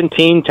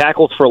 17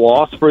 tackles for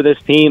loss for this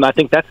team. I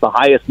think that's the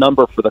highest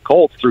number for the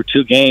Colts through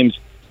 2 games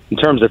in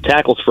terms of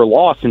tackles for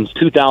loss since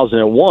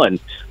 2001.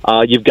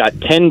 You've got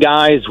 10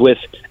 guys with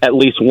at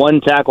least 1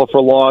 tackle for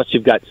loss.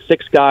 You've got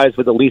 6 guys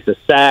with at least a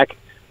sack.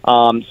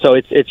 So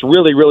it's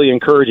really, really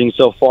encouraging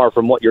so far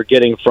from what you're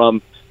getting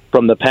from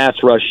the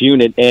pass rush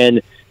unit.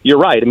 And you're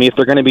right. I mean, if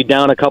they're going to be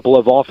down a couple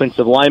of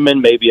offensive linemen,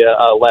 maybe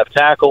a left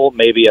tackle,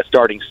 maybe a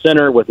starting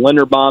center with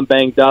Linderbaum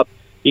banged up,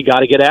 you got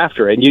to get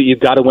after it, and you've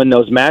got to win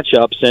those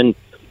matchups. And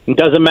it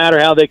doesn't matter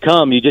how they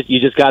come. You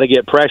just got to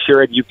get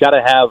pressure, and you've got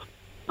to have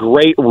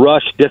great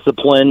rush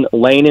discipline,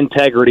 lane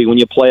integrity when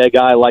you play a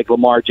guy like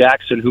Lamar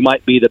Jackson, who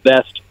might be the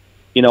best,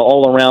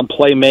 all-around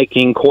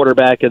playmaking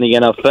quarterback in the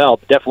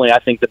NFL. Definitely, I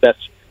think the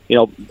best,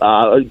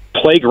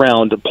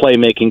 playground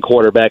playmaking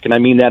quarterback, and I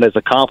mean that as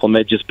a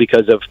compliment just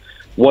because of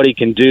what he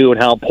can do and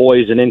how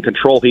poised and in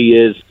control he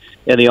is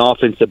in the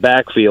offensive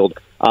backfield.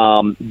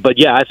 But,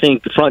 yeah, I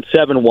think front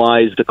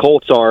seven-wise, the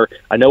Colts are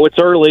 – I know it's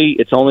early.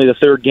 It's only the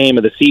third game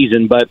of the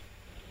season, but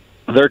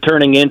they're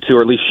turning into,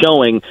 or at least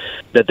showing,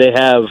 that they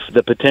have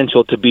the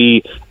potential to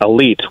be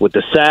elite with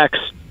the sacks,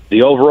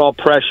 the overall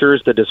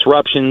pressures, the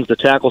disruptions, the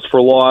tackles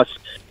for loss,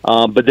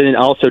 but then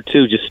also,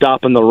 too, just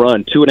stopping the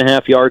run.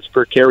 2.5 yards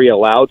per carry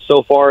allowed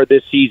so far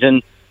this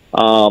season.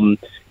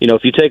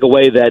 If you take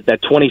away that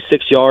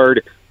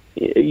 26-yard,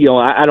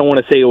 I don't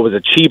want to say it was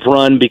a cheap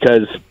run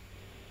because,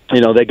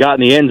 they got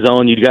in the end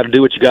zone. You got to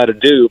do what you got to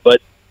do. But,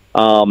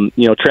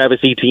 Travis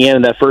Etienne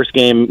in that first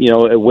game,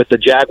 with the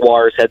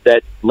Jaguars had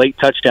that late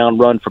touchdown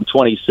run from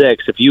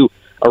 26. If you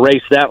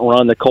erase that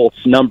run, the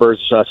Colts' numbers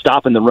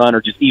stopping the run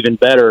are just even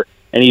better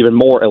and even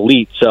more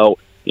elite. So,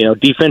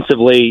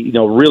 defensively,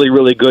 really,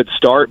 really good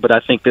start, but I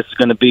think this is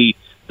going to be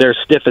their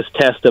stiffest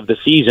test of the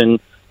season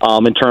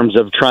in terms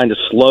of trying to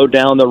slow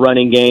down the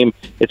running game.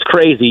 It's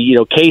crazy.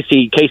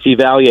 Casey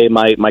Valier,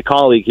 my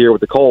colleague here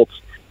with the Colts,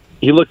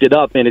 he looked it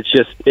up, and it's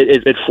just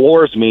it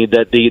floors me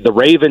that the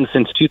Ravens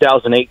since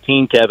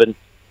 2018, Kevin,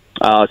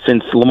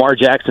 since Lamar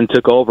Jackson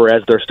took over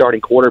as their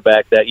starting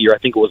quarterback that year, I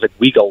think it was like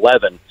week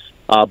 11.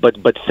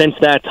 But since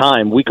that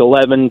time, week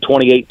 11,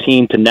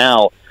 2018 to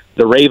now,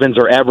 the Ravens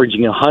are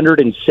averaging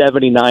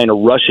 179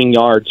 rushing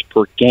yards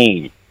per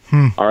game.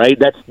 All right,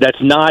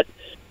 that's not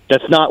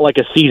like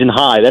a season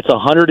high. That's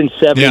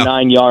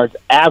 179 yards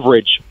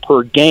average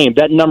per game.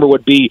 That number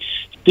would be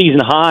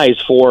season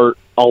highs for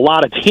a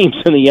lot of teams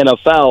in the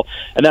NFL,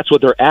 and that's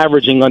what they're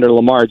averaging under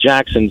Lamar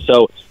Jackson.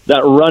 So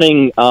that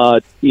running,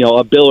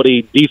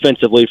 ability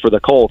defensively for the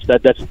Colts,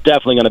 that's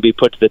definitely going to be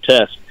put to the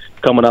test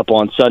coming up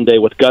on Sunday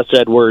with Gus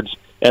Edwards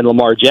and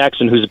Lamar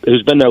Jackson,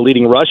 who's been their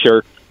leading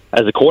rusher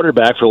as a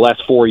quarterback for the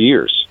last 4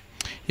 years.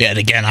 Yeah, and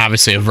again,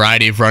 obviously a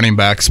variety of running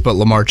backs, but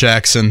Lamar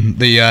Jackson,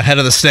 the head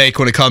of the snake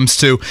when it comes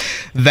to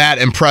that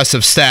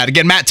impressive stat.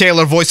 Again, Matt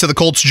Taylor, voice of the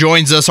Colts,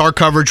 joins us. Our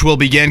coverage will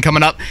begin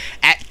coming up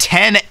at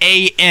 10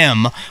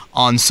 a.m.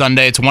 on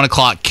Sunday. It's a 1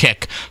 o'clock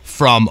kick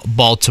from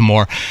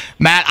Baltimore.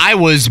 Matt, I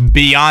was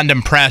beyond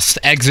impressed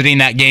exiting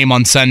that game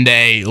on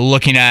Sunday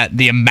looking at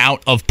the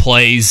amount of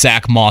plays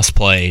Zach Moss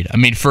played. I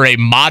mean, for a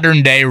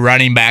modern-day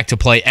running back to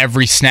play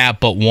every snap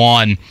but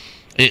one,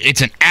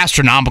 it's an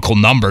astronomical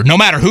number, no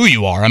matter who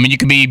you are. I mean, you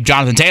could be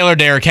Jonathan Taylor,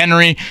 Derrick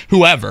Henry,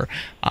 whoever.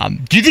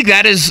 Do you think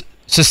that is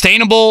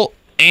sustainable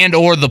and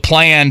or the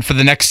plan for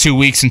the next 2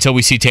 weeks until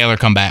we see Taylor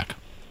come back?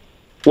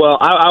 Well,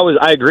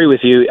 I agree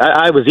with you.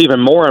 I was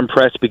even more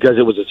impressed because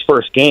it was his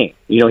first game.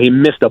 He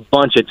missed a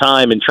bunch of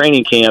time in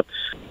training camp,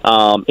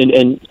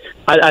 and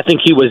I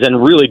think he was in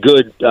really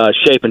good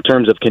shape in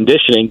terms of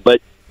conditioning,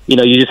 but,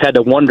 you just had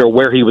to wonder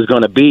where he was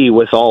going to be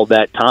with all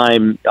that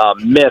time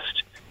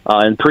missed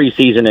in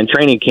preseason and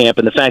training camp,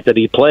 and the fact that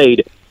he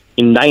played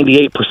in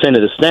 98% of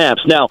the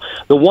snaps. Now,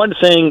 the one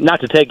thing,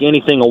 not to take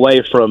anything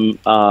away from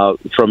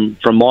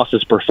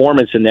Moss's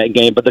performance in that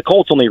game, but the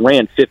Colts only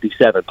ran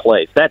 57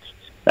 plays.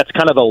 That's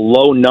kind of a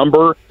low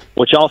number,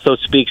 which also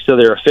speaks to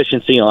their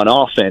efficiency on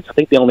offense. I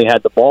think they only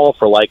had the ball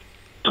for like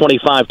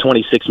 25,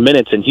 26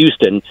 minutes in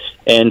Houston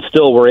and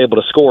still were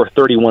able to score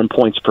 31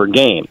 points per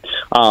game.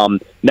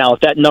 Now,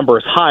 if that number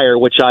is higher,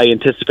 which I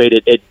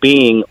anticipated it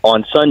being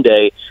on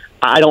Sunday,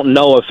 I don't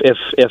know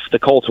if the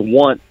Colts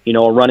want, a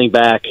running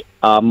back,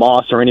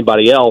 Moss or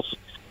anybody else,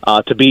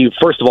 to be,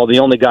 first of all, the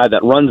only guy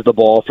that runs the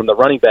ball from the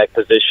running back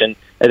position,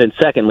 and then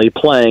secondly,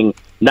 playing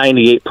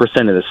 98%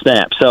 of the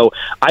snaps. So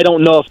I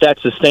don't know if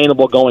that's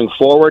sustainable going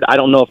forward. I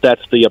don't know if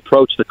that's the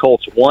approach the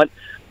Colts want.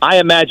 I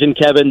imagine,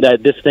 Kevin,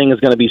 that this thing is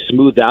going to be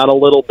smoothed out a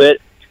little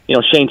bit.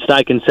 Shane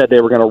Steichen said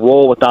they were going to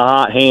roll with the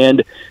hot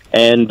hand,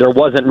 and there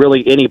wasn't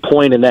really any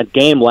point in that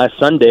game last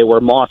Sunday where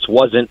Moss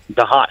wasn't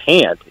the hot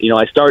hand. He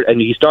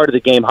started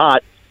the game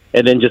hot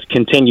and then just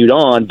continued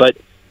on. But,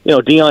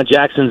 Deion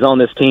Jackson's on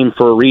this team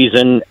for a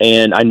reason,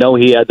 and I know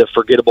he had the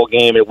forgettable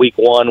game in week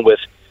 1 with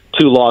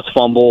 2 lost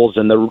fumbles,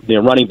 and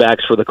the running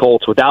backs for the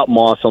Colts without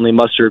Moss only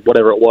mustered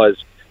whatever it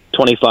was,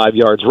 25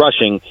 yards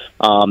rushing.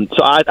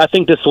 So I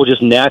think this will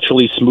just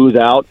naturally smooth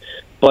out.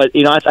 But,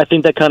 I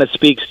think that kind of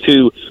speaks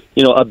to,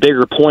 a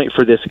bigger point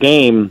for this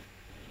game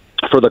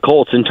for the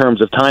Colts in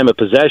terms of time of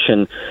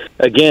possession.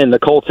 Again, the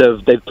Colts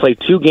they've played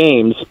 2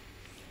 games.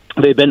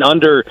 They've been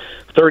under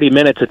 30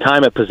 minutes of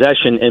time of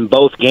possession in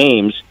both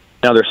games.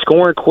 Now, they're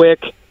scoring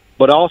quick,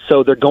 but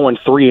also they're going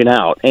 3 and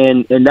out,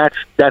 and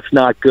that's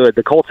not good.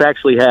 The Colts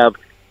actually have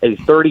a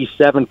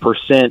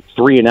 37%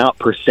 3 and out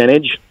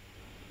percentage,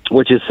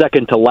 which is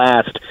second to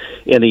last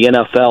in the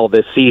NFL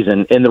this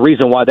season. And the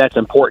reason why that's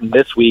important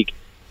this week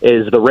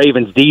is the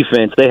Ravens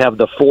defense. They have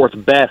the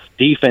 4th best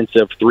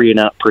defensive 3 and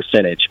out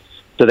percentage.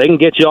 So they can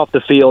get you off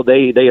the field.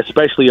 They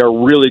especially are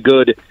really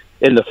good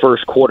in the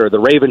first quarter. The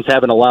Ravens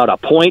haven't allowed a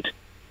point,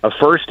 a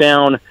first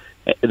down,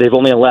 they've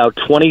only allowed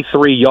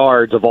 23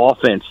 yards of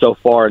offense so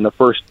far in the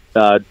first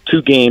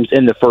 2 games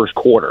in the first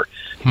quarter.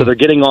 So they're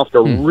getting off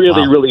to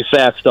really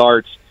fast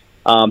starts.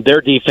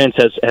 Their defense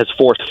has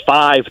forced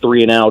 5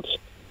 3-and-outs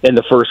in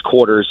the first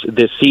quarters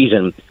this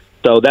season.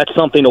 So that's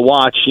something to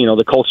watch.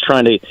 The Colts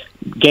trying to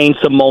gain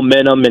some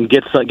momentum and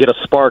get a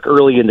spark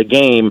early in the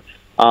game.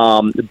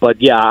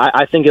 But yeah,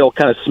 I think it'll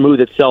kind of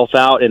smooth itself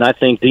out, and I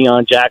think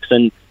Deion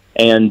Jackson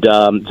and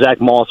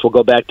Zach Moss will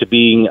go back to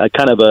being a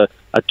kind of a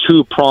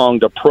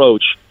 2-pronged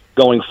approach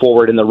going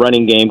forward in the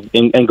running game,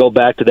 and go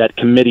back to that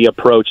committee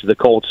approach the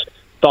Colts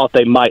thought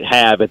they might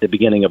have at the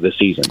beginning of the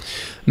season.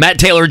 Matt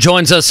Taylor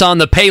joins us on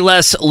the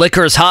Payless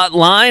Liquors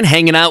hotline,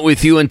 hanging out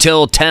with you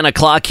until 10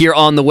 o'clock here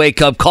on the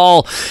Wake Up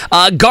Call.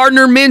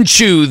 Gardner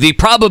Minshew, the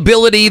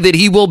probability that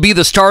he will be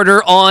the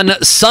starter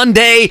on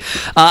Sunday.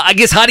 I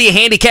guess, how do you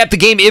handicap the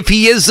game if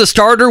he is the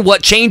starter?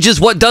 What changes?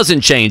 What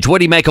doesn't change? What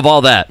do you make of all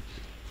that?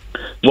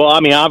 Well, I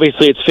mean,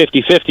 obviously it's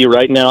 50-50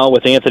 right now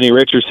with Anthony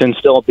Richardson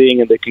still being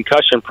in the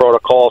concussion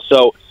protocol.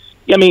 So,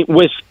 I mean,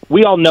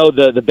 we all know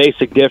the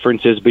basic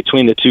differences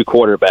between the 2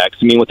 quarterbacks.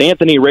 I mean, with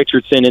Anthony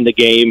Richardson in the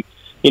game,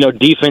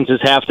 defenses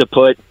have to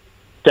put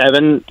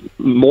 7,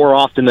 more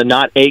often than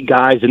not 8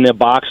 guys in the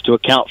box to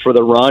account for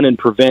the run and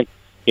prevent,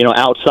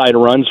 outside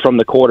runs from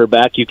the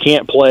quarterback. You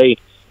can't play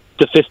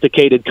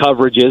sophisticated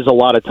coverages a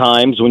lot of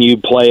times when you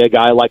play a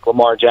guy like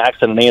Lamar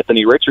Jackson and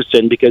Anthony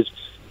Richardson, because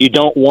you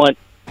don't want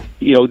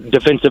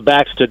defensive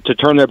backs to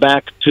turn their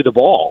back to the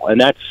ball.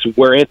 And that's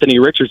where Anthony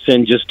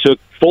Richardson just took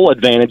full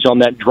advantage on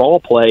that draw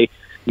play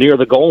near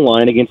the goal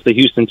line against the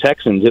Houston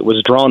Texans. It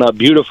was drawn up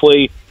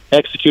beautifully,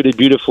 executed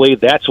beautifully.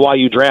 That's why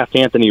you draft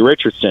Anthony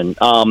Richardson.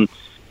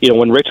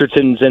 When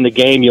Richardson's in the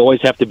game, you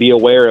always have to be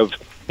aware of,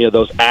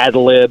 those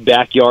ad-lib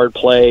backyard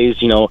plays.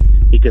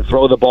 He can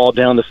throw the ball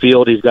down the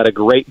field. He's got a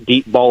great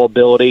deep ball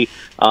ability.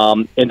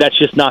 And that's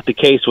just not the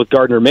case with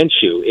Gardner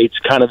Minshew. It's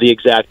kind of the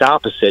exact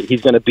opposite.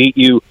 He's going to beat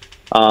you.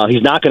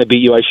 He's not going to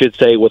beat you, I should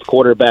say, with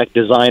quarterback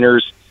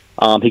designers.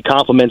 He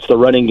complements the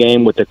running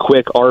game with a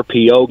quick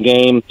RPO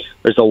game.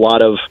 There's a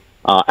lot of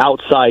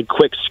outside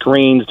quick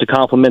screens to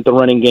complement the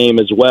running game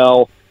as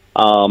well.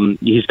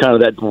 He's kind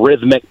of that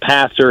rhythmic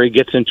passer. He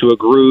gets into a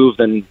groove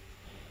and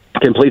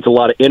completes a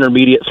lot of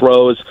intermediate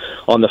throws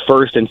on the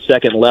first and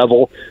second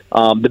level.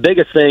 The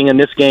biggest thing in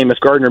this game, if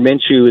Gardner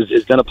Minshew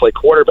is going to play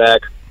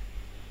quarterback,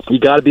 you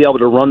got to be able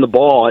to run the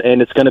ball,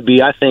 and it's going to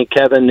be, I think,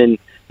 Kevin and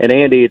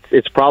Andy,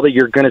 it's probably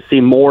you're going to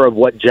see more of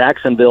what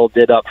Jacksonville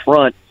did up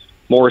front,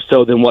 more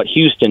so than what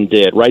Houston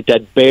did, right?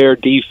 That bear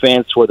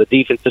defense where the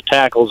defensive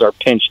tackles are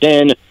pinched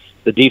in,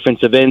 the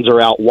defensive ends are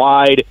out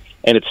wide,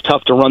 and it's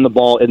tough to run the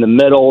ball in the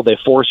middle. They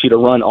force you to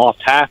run off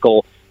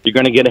tackle. You're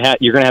going to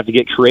have to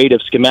get creative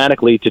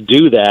schematically to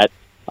do that.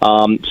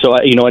 So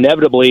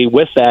inevitably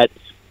with that,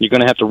 you're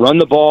going to have to run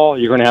the ball.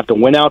 You're going to have to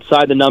win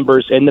outside the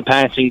numbers in the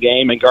passing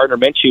game, and Gardner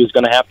Minshew is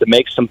going to have to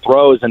make some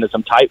throws into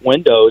some tight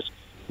windows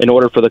in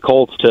order for the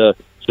Colts to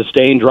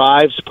sustain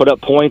drives, put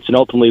up points, and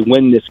ultimately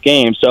win this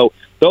game. So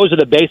those are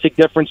the basic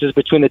differences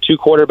between the 2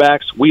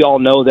 quarterbacks. We all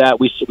know that.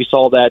 We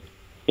saw that,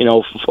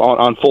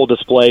 on full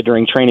display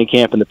during training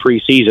camp in the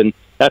preseason.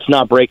 That's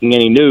not breaking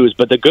any news.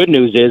 But the good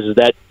news is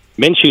that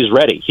Minshew's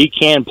ready. He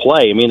can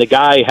play. I mean, the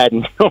guy had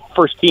no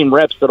first-team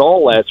reps at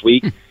all last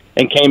week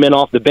and came in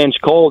off the bench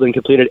cold and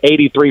completed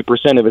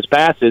 83% of his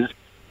passes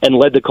and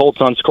led the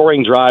Colts on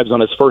scoring drives on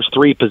his first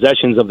 3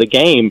 possessions of the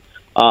game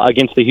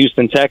against the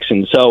Houston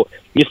Texans. So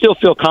you still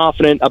feel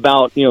confident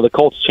about, the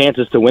Colts'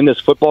 chances to win this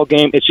football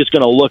game. It's just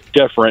going to look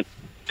different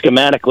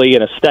schematically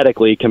and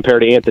aesthetically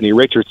compared to Anthony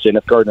Richardson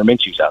if Gardner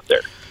Minshew's out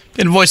there.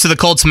 And voice of the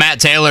Colts,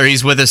 Matt Taylor,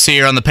 he's with us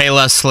here on the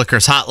Payless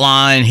Liquors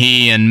hotline.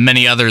 He and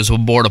many others will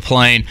board a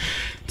plane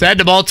to head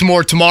to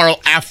Baltimore tomorrow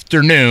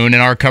afternoon,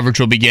 and our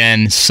coverage will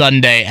begin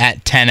Sunday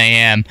at 10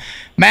 a.m.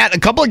 Matt, a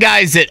couple of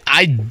guys that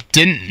I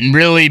didn't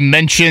really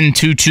mention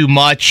too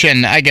much,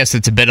 and I guess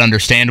it's a bit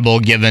understandable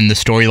given the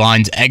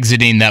storylines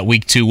exiting that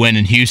Week 2 win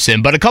in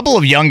Houston, but a couple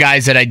of young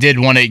guys that I did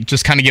want to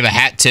just kind of give a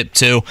hat tip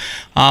to.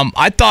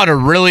 I thought a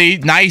really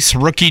nice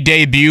rookie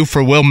debut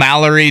for Will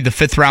Mallory, the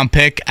 5th-round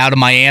pick out of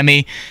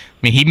Miami.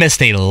 I mean, he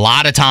missed a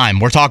lot of time.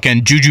 We're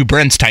talking Juju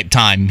Brents type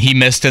time. He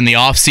missed in the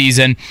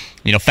offseason.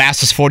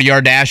 Fastest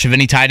 40-yard dash of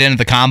any tight end at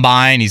the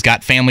Combine. He's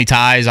got family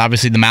ties.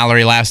 Obviously, the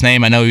Mallory last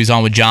name. I know he was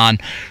on with John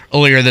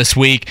earlier this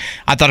week.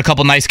 I thought a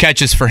couple nice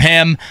catches for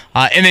him.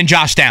 And then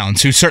Josh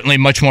Downs, who's certainly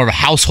much more of a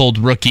household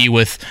rookie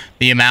with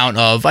the amount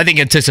of, I think,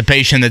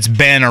 anticipation that's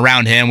been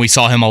around him. We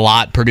saw him a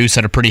lot produce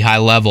at a pretty high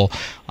level.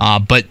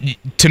 But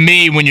to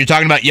me, when you're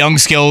talking about young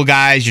skill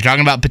guys, you're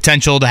talking about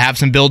potential to have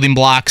some building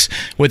blocks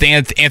with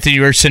Anthony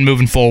Richardson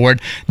moving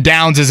forward.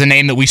 Downs is a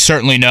name that we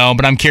certainly know,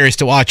 but I'm curious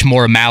to watch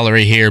more of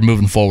Mallory here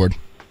moving forward.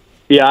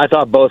 Yeah, I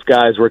thought both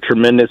guys were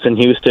tremendous in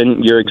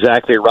Houston. You're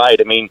exactly right.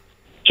 I mean,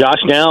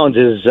 Josh Downs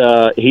is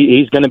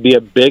he's going to be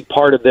a big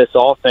part of this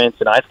offense,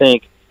 and I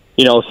think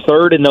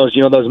third in those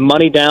those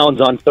money downs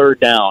on third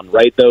down,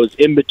 right? Those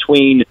in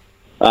between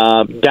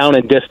down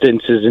and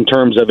distances in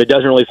terms of it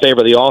doesn't really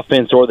favor the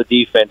offense or the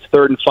defense.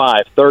 3rd and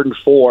 5, 3rd and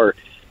 4.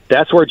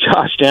 that's where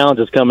Josh Downs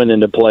is coming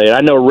into play. And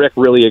I know Rick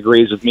really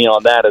agrees with me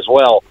on that as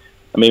well.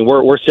 I mean,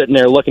 we're sitting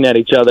there looking at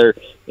each other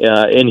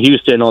in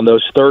Houston on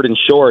those 3rd and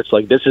shorts.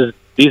 Like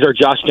these are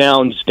Josh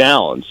Downs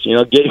downs.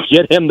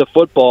 Get him the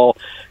football,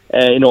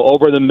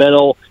 over the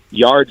middle,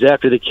 yards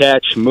after the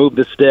catch, move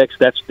the sticks.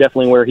 That's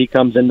definitely where he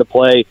comes into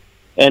play.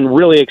 And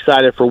really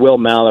excited for Will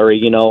Mallory.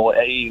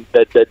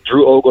 That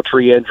Drew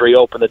Ogletree injury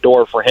opened the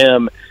door for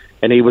him,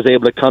 and he was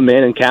able to come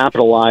in and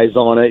capitalize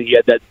on it. He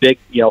had that big,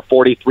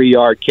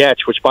 43-yard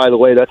catch, which, by the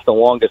way, that's the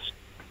longest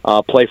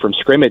play from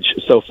scrimmage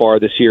so far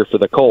this year for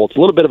the Colts. A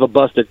little bit of a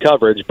busted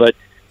coverage, but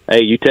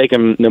hey, you take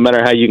him no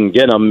matter how you can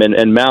get him.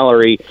 And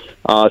Mallory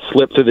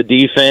slipped through the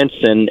defense,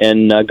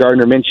 and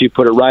Gardner Minshew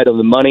put it right on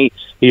the money.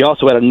 He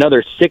also had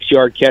another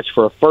 6-yard catch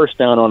for a first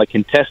down on a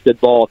contested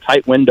ball,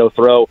 tight window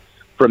throw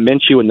from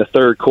Minshew in the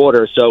 3rd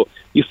quarter. So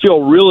you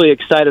feel really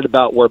excited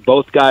about where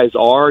both guys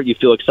are. You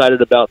feel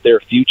excited about their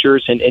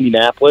futures in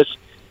Indianapolis.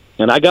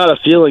 And I got a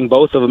feeling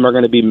both of them are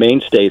going to be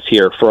mainstays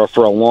here for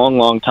a long,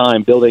 long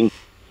time, building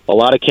a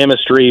lot of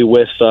chemistry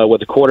with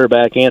the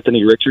quarterback,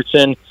 Anthony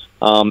Richardson.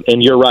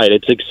 And you're right.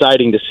 It's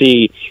exciting to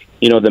see,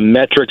 the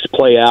metrics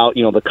play out,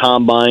 the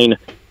combine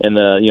and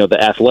the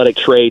athletic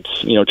traits,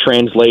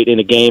 translate in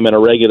a game in a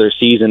regular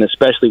season,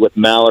 especially with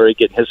Mallory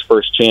getting his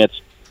first chance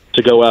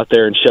to go out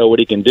there and show what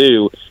he can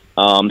do.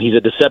 He's a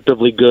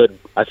deceptively good,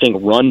 I think,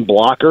 run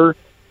blocker,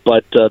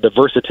 but the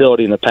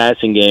versatility in the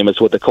passing game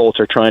is what the Colts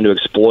are trying to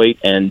exploit,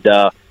 and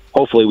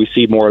hopefully we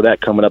see more of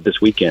that coming up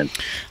this weekend.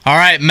 All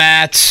right,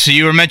 Matt,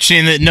 you were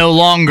mentioning that no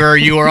longer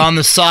you are on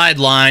the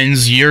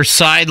sidelines. Your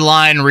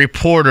sideline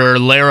reporter,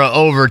 Lara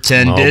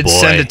Overton,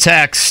 send a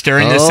text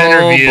during this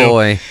interview. Oh,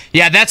 boy.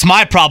 Yeah, that's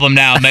my problem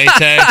now, Mate.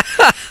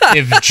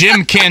 If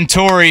Jim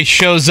Cantori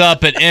shows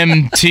up at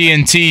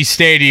MT&T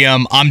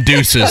Stadium, I'm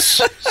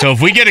deuces. So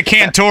if we get a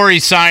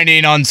Cantori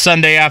signing on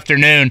Sunday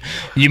afternoon,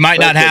 you might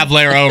not have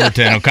Lara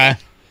Overton, okay?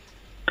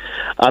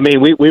 I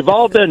mean, we've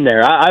all been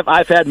there.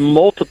 I've had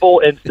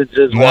multiple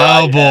instances.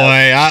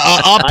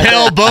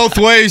 Uphill both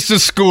ways to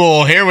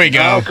school. Here we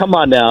go. Oh, come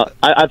on now.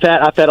 I've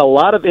had a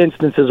lot of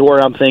instances where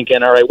I'm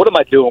thinking, all right, what am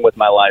I doing with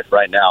my life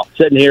right now?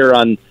 Sitting here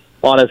on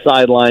a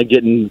sideline,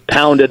 getting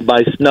pounded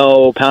by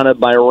snow, pounded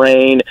by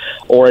rain,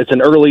 or it's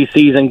an early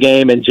season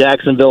game in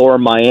Jacksonville or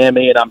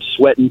Miami, and I'm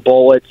sweating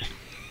bullets.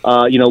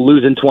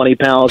 Losing 20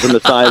 pounds on the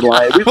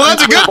sideline. Well,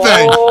 that's a good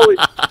thing.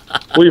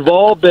 We've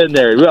all been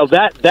there. Well,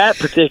 that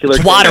particular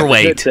water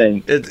weight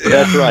thing.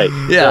 That's right.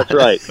 Yeah. That's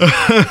right.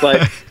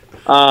 But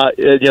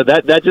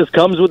that just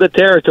comes with the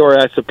territory,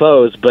 I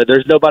suppose. But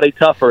there's nobody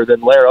tougher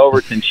than Lara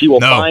Overton. She will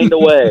find a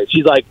way.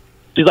 She's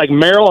like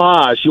Merrill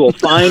Hodge. She will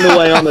find a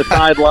way on the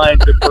sideline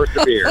to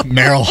persevere.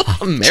 Merrill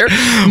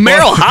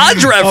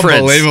Hodge reference.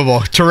 Unbelievable.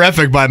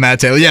 Terrific by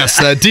Matt Taylor. Yes,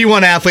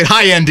 D1 athlete,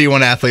 high-end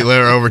D1 athlete,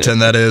 Lara Overton,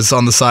 that is,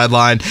 on the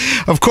sideline.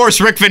 Of course,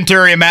 Rick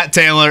Venturi and Matt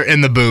Taylor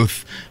in the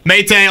booth.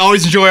 Mate,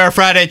 always enjoy our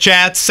Friday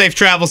chats. Safe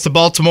travels to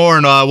Baltimore,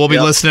 and we'll be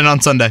listening on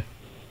Sunday.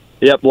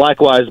 Yep,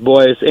 likewise,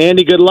 boys.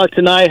 Andy, good luck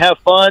tonight. Have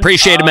fun.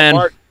 Appreciate it, man.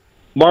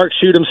 Mark,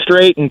 shoot him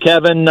straight, and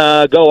Kevin,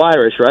 go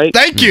Irish, right?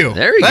 Thank you.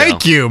 There you go.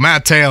 Thank you,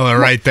 Matt Taylor,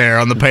 right there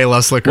on the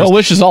Payless Liquors. Well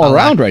wishes all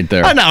around right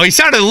there. I know. He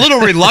sounded a little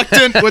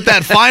reluctant with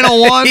that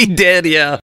final one. He did, yeah.